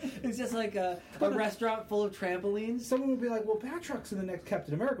 It's just like a restaurant full of trampolines. Someone would be like, "Well, Batrock's in the next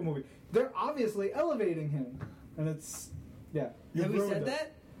Captain America movie. They're obviously elevating him," and it's Have we said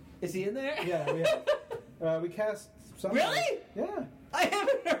that? Is he in there? Yeah, we have. We cast. Really? Yeah. I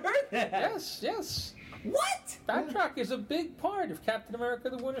haven't heard that. Yes. What? Batroc is a big part of Captain America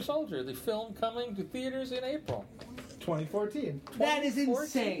the Winter Soldier, the film coming to theaters in April. 2014. That is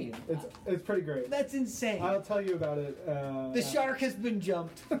insane. It's pretty great. That's insane. I'll tell you about it. The shark has been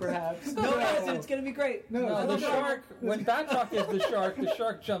jumped, perhaps. No, it hasn't. It's going to be great. No, the shark, when Batroc is the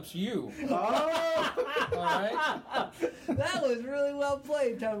shark jumps you. Oh! All right? That was really well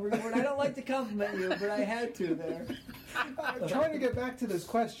played, Tom Reward. I don't like to compliment you, but I had to there. I'm trying to get back to this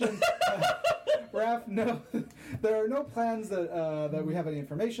question. Raph, no, there are no plans that we have any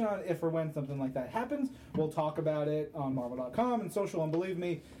information on. If or when something like that happens, we'll talk about it on Marvel.com and social. And believe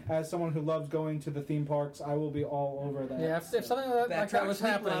me, as someone who loves going to the theme parks, I will be all over that. Yeah, if something like that was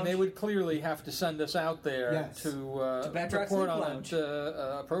happening, Lounge. they would clearly have to send us out there Yes. to Batroc report Sleep on Lounge. it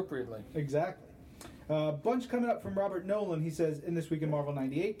appropriately. Exactly. Bunch coming up from Robert Nolan. He says, in This Week in Marvel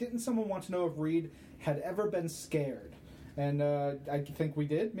 98, didn't someone want to know if Reed had ever been scared? And I think we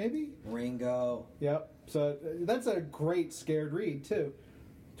did, maybe? Ringo. Yep. So that's a great scared read, too.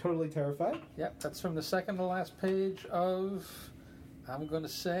 Totally terrified. Yep, that's from the second to last page of, I'm going to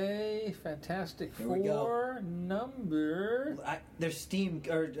say, Fantastic Here we go. Four, number... There's steam,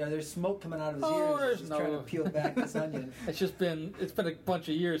 or there's smoke coming out of his Oh, ears. there's He's trying to no- peel back this onion. It's been a bunch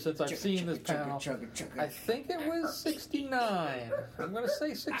of years since I've seen this panel. I think it was 69. I'm going to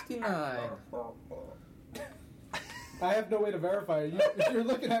say 69. I have no way to verify it. You're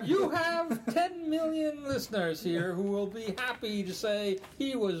looking at me. You have 10 million listeners here who will be happy to say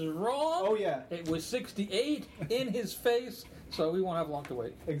he was wrong. Oh, yeah. It was 68 in his face, so we won't have long to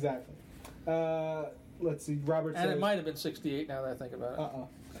wait. Exactly. Let's see. Robert says... And it might have been 68 now that I think about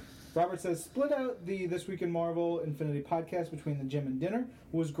it. Robert says, split out the This Week in Marvel Infinity podcast between the gym and dinner.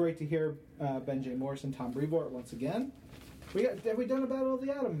 It was great to hear Ben J. Morris and Tom Brevoort once again. Have we done a Battle of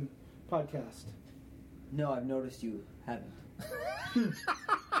the Atom podcast? No, I've noticed you haven't.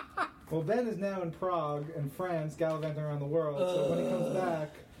 Well, Ben is now in Prague and France, gallivanting around the world. So when he comes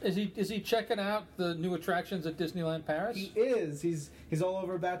back, Is he checking out the new attractions at Disneyland Paris? he is. He's all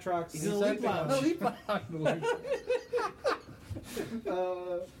over Batrock's. He's in the Leap Lounge. No, Leap Lounge.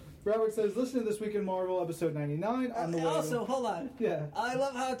 Robert says, listen to This Week in Marvel, episode 99 on the way. Also, hold on. Yeah. I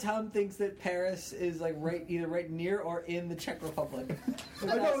love how Tom thinks that Paris is like either right near or in the Czech Republic.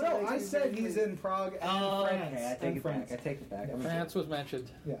 No, I said he's in Prague and France. Okay, I take it back. I take it back. France was mentioned.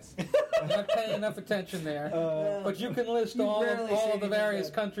 Yes. I'm not paying enough attention there. But you can list You all rarely say of the anything various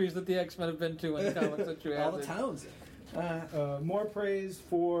good. countries that the X-Men have been to in the comics that you have. All the towns. More praise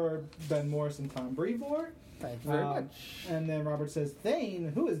for Ben Morris and Tom Brevoort. Thank you very much. And then Robert says,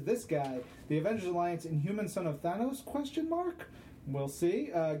 Thane, who is this guy? The Avengers Alliance Inhuman son of Thanos? ? We'll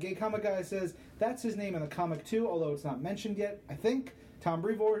see. Gay Comic Guy says, that's his name in the comic too, although it's not mentioned yet. I think Tom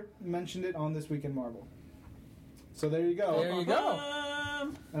Brevoort mentioned it on This Week in Marvel. So there you go. There you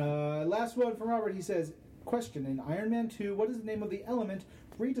go. Last one from Robert. He says, question, in Iron Man 2, what is the name of the element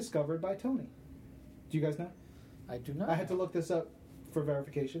rediscovered by Tony? Do you guys know? I do not. I had to look this up for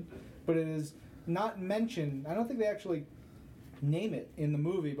verification, but it is not mentioned. I don't think they actually name it in the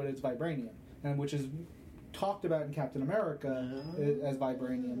movie, but it's vibranium, and which is talked about in Captain America as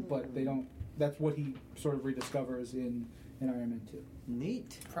vibranium, but they don't. That's what he sort of rediscovers in Iron Man 2.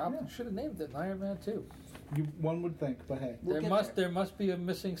 Neat. Probably should have named it Iron Man 2. One would think, but hey. There must be a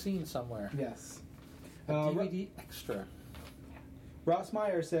missing scene somewhere. Yes. A DVD extra. Ross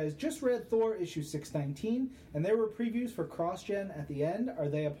Meyer says, just read Thor issue 619, and there were previews for cross-gen at the end. Are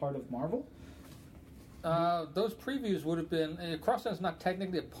they a part of Marvel? Those previews would have been... cross-gen is not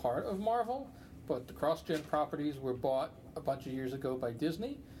technically a part of Marvel, but the cross-gen properties were bought a bunch of years ago by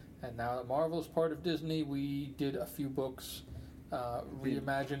Disney, and now that Marvel's part of Disney, we did a few books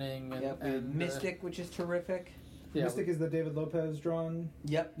reimagining and Mystic, which is terrific. Yeah, Mystic is the David Lopez drawn.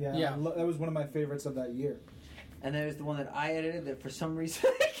 Yep. Yeah. That was one of my favorites of that year. And there's the one that I edited that for some reason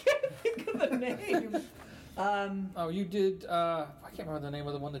I can't think of the name. you did. I can't remember the name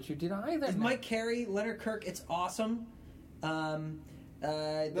of the one that you did either. It's Mike Carey, Leonard Kirk. It's awesome.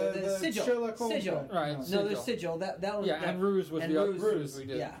 The Sigil. Sherlock Holmes Sigil. guy. Right. No, Sigil. there's Sigil. That was and Ruse was the other Ruse we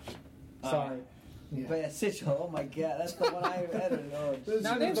did. Yeah. Sorry. But yeah, Sigil. Oh my god, that's the one I edited. Oh,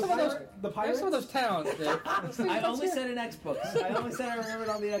 Now name some of those towns. I only said in X books. I only said I remembered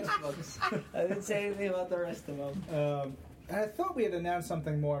all the X books. I didn't say anything about the rest of them. I thought we had announced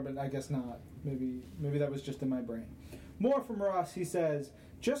something more, but I guess not. Maybe that was just in my brain. More from Ross. He says,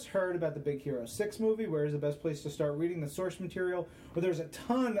 just heard about the Big Hero 6 movie. Where is the best place to start reading the source material? Well, there's a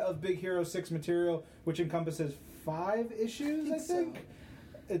ton of Big Hero 6 material, which encompasses 5 issues, I think. So.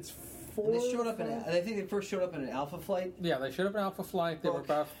 It's 4. They showed up I think they first showed up in an Alpha Flight. Yeah, they showed up in Alpha Flight. There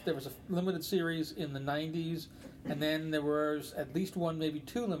was a limited series in the 90s, and then there was at least one, maybe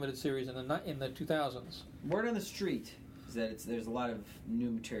 2 limited series in the 2000s. Word on the street is that there's a lot of new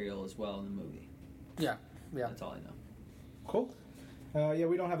material as well in the movie. Yeah. That's all I know. Cool.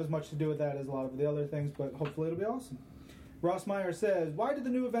 We don't have as much to do with that as a lot of the other things, but hopefully it'll be awesome. Ross Meyer says, why did the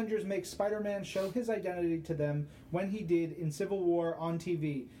new Avengers make Spider-Man show his identity to them when he did in Civil War on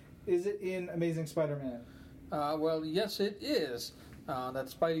TV? Is it in Amazing Spider-Man? Well, yes, it is. That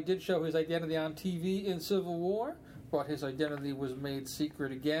Spidey did show his identity on TV in Civil War, but his identity was made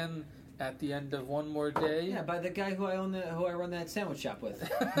secret again at the end of One More Day. Yeah, by the guy who I run that sandwich shop with.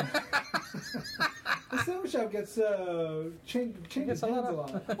 The sandwich shop gets changes a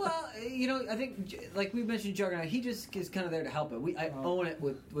lot. Well, I think, like we mentioned Juggernaut, he just is kind of there to help it. I own it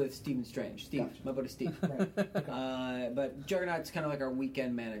with Stephen Strange. Steve, Gotcha. my buddy Steve. Right. Okay. But Juggernaut's kind of like our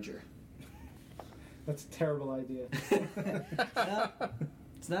weekend manager. That's a terrible idea. No,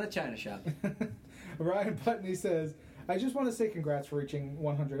 it's not a China shop. Ryan Putney says, I just want to say congrats for reaching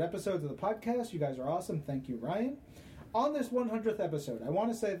 100 episodes of the podcast. You guys are awesome. Thank you, Ryan. On this 100th episode, I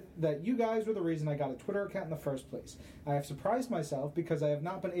want to say that you guys were the reason I got a Twitter account in the first place. I have surprised myself because I have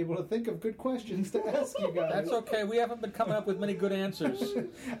not been able to think of good questions to ask you guys. That's okay. We haven't been coming up with many good answers.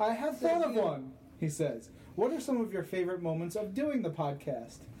 I have thought of one, he says. What are some of your favorite moments of doing the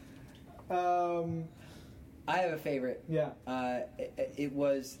podcast? I have a favorite. Yeah. It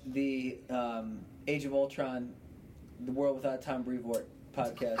was the Age of Ultron, The World Without Tom Brevoort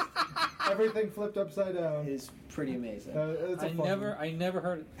podcast. Everything flipped upside down. Is pretty amazing. It's a fun one. I never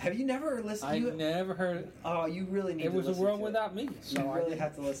heard it. Have you never listened to it? I never heard it. Oh, you really need It to was a listen world to it. without me. You really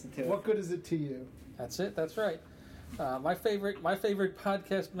have to listen to it. What good is it to you? That's it. That's right. My favorite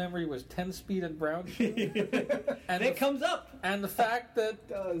podcast memory was 10 Speed and Brown Shoe. And it comes up. And the fact that It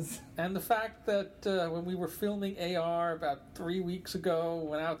does. And the fact that when we were filming AR about 3 weeks ago,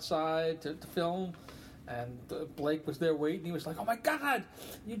 went outside to film, and Blake was there waiting. He was like, "Oh my God,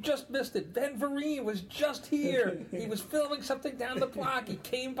 you just missed it! Ben Vereen was just here. He was filming something down the block. He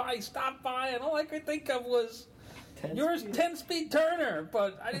came by, stopped by, and all I could think of was." 10-speed Turner,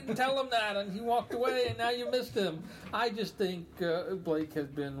 but I didn't tell him that, and he walked away, and now you missed him. I just think Blake has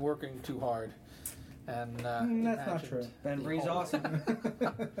been working too hard. And that's not true. Ben Vereen's awesome.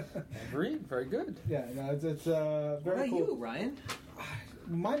 Ben Vereen, very good. Yeah, no, it's What very about cool. you, Ryan?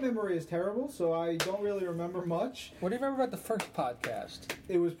 My memory is terrible, so I don't really remember much. What do you remember about the first podcast?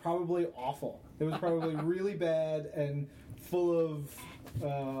 It was probably awful. It was probably really bad and full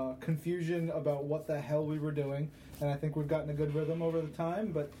of confusion about what the hell we were doing. And I think we've gotten a good rhythm over the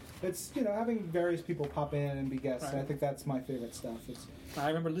time. But it's, having various people pop in and be guests. Right. I think that's my favorite stuff. I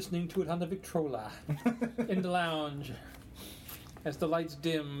remember listening to it on the Victrola in the lounge as the lights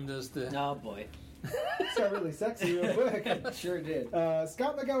dimmed, as the Oh boy. It's got really sexy real quick. Sure did.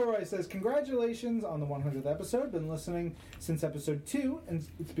 Scott McElroy says, congratulations on the 100th episode. Been listening since episode 2, and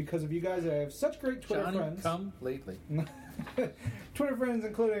it's because of you guys that I have such great Twitter Johnny friends. come lately. Twitter friends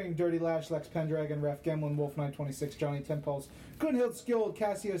including Dirty Lash, Lex Pendragon, Ref Gemlin, Wolf926, Johnny Tempulse, Goonhild Skilled,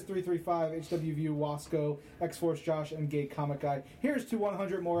 Cassius335, HWView, Wasco, X-Force Josh, and Gay Comic Guy. Here's to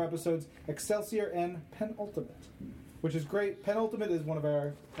 100 more episodes, Excelsior and Penultimate, which is great. Penultimate is one of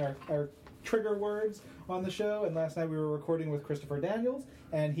our trigger words on the show, and last night we were recording with Christopher Daniels,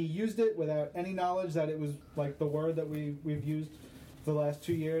 and he used it without any knowledge that it was like the word that we've used for the last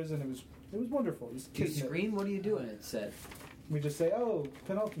 2 years, and it was wonderful. It was Do you scream? What are you doing? It said. We just say, "Oh,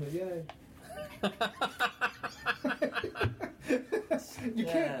 penultimate, yay!"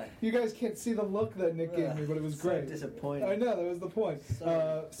 You guys can't see the look that Nick gave me, but it was great. So disappointing. I know, that was the point.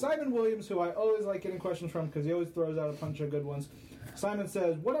 Simon Williams, who I always like getting questions from because he always throws out a bunch of good ones. Simon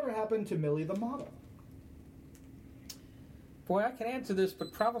says, "Whatever happened to Millie the model?" Boy, I can answer this,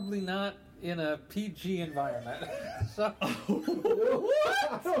 but probably not in a PG environment. So, I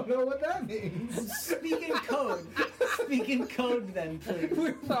don't know what that means. Speak in code. Speak in code, then, please.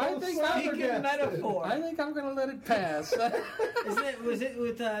 I think Speak in metaphor. I think I'm going to let it pass. Was it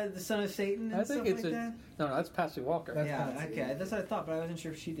with the Son of Satan and I think stuff it's like that? No, that's Patsy Walker. Okay, that's what I thought, but I wasn't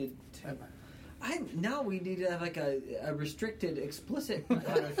sure if she did too. Now we need to have like a restricted, explicit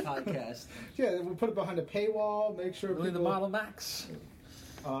podcast. Yeah, we'll put it behind a paywall. Make sure Really, the Model Max.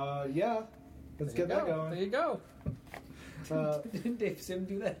 Yeah. Let's get that going. There you go. Didn't Dave Sim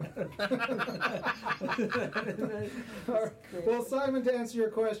do that? Well, Simon, to answer your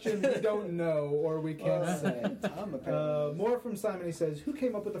question, we don't know, or we can't say. More from Simon. He says, "Who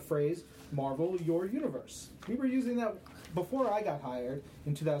came up with the phrase Marvel Your Universe?" We were using that before I got hired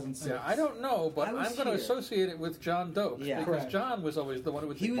in 2006. Yeah, I don't know, but I'm going to associate it with John Doak. Yeah. Because Correct. John was always the one who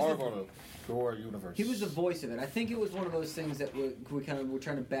would say Marvel Your Universe. He was the voice of it. I think it was one of those things that we kind of were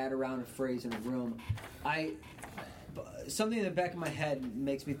trying to bat around a phrase in a room. Something in the back of my head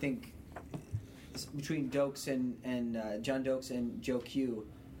makes me think between Dokes and John Dokes and Joe Q.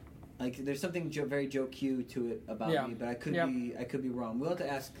 Like there's something very Joe Q to it about me, but I could be wrong. We'll have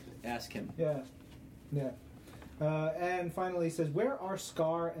to ask him. Yeah. And finally, he says, "Where are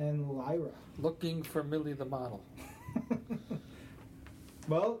Scar and Lyra?" Looking for Millie the model.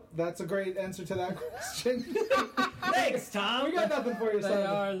 Well, that's a great answer to that question. Thanks, Tom. We got nothing for you, They Simon.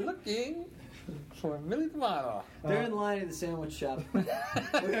 are looking for Millie the model. They're in line at the sandwich shop.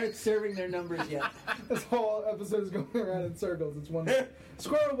 We aren't serving their numbers yet. This whole episode is going around in circles. It's wonderful.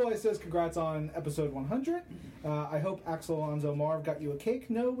 Squirrel Boy says, "Congrats on episode 100. I hope Axel Alonso Marv got you a cake."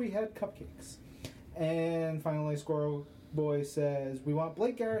 No, we had cupcakes. And finally, Squirrel Boy says, "We want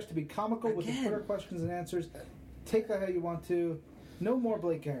Blake Garris to be comical with the Twitter questions and answers. Take that how you want to. No more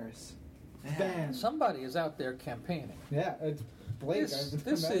Blake Garris. Ban." Somebody is out there campaigning. Yeah, it's Blake.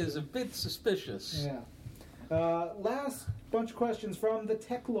 This is a bit suspicious. Yeah. Last bunch of questions from the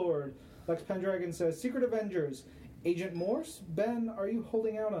Tech Lord. Lex Pendragon says, "Secret Avengers. Agent Morse? Ben, are you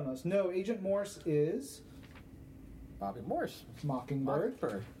holding out on us?" No, Agent Morse is Bobby Morse. Mockingbird.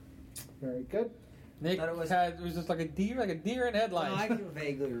 Very good. Nick it was just like a deer in headlights. No, I can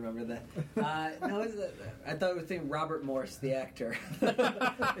vaguely remember that. No, I thought it was thinking Robert Morse, the actor,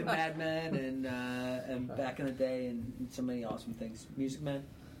 in Mad Men and back in the day, and so many awesome things. Music Man.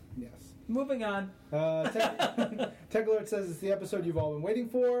 Yes. Moving on. Tech Alert says it's the episode you've all been waiting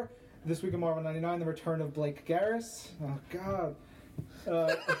for. This week in Marvel 99, the return of Blake Garris. Oh, God.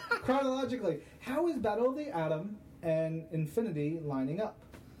 Chronologically, how is Battle of the Atom and Infinity lining up?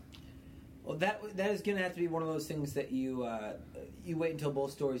 Well, that is going to have to be one of those things that you wait until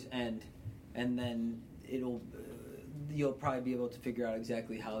both stories end, and then you'll probably be able to figure out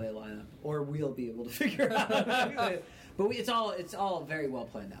exactly how they line up, or we'll be able to figure out. But it's all very well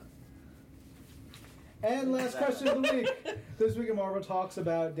planned out. And last question of the week. This week in Marvel talks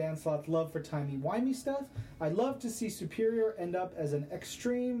about Dan Slott's love for timey-wimey stuff. I'd love to see Superior end up as an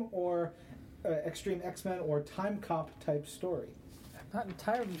Extreme X-Men or Time Cop type story. Not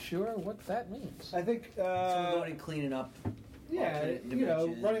entirely sure what that means. I think someone going and cleaning up. Yeah,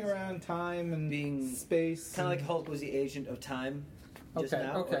 running around time and being space. Kind of like Hulk was the agent of time. Just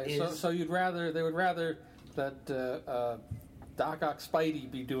now, okay. So they would rather that Doc Ock Spidey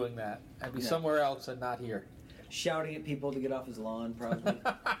be doing that and be somewhere else and not here. Shouting at people to get off his lawn, probably.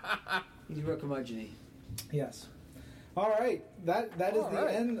 He's real curmudgeon-y. Yes. All right, that is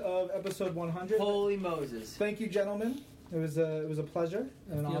the end of episode 100. Holy Moses! Thank you, gentlemen. It was a pleasure.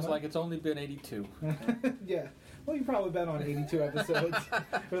 It feels like it's only been 82. Yeah. Well, you've probably been on 82 episodes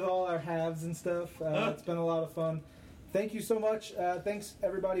with all our halves and stuff. It's been a lot of fun. Thank you so much. Thanks,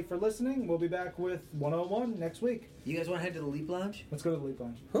 everybody, for listening. We'll be back with 101 next week. You guys want to head to the Leap Lounge? Let's go to the Leap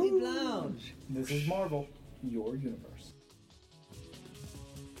Lounge. Leap Lounge. This is Marvel, your universe.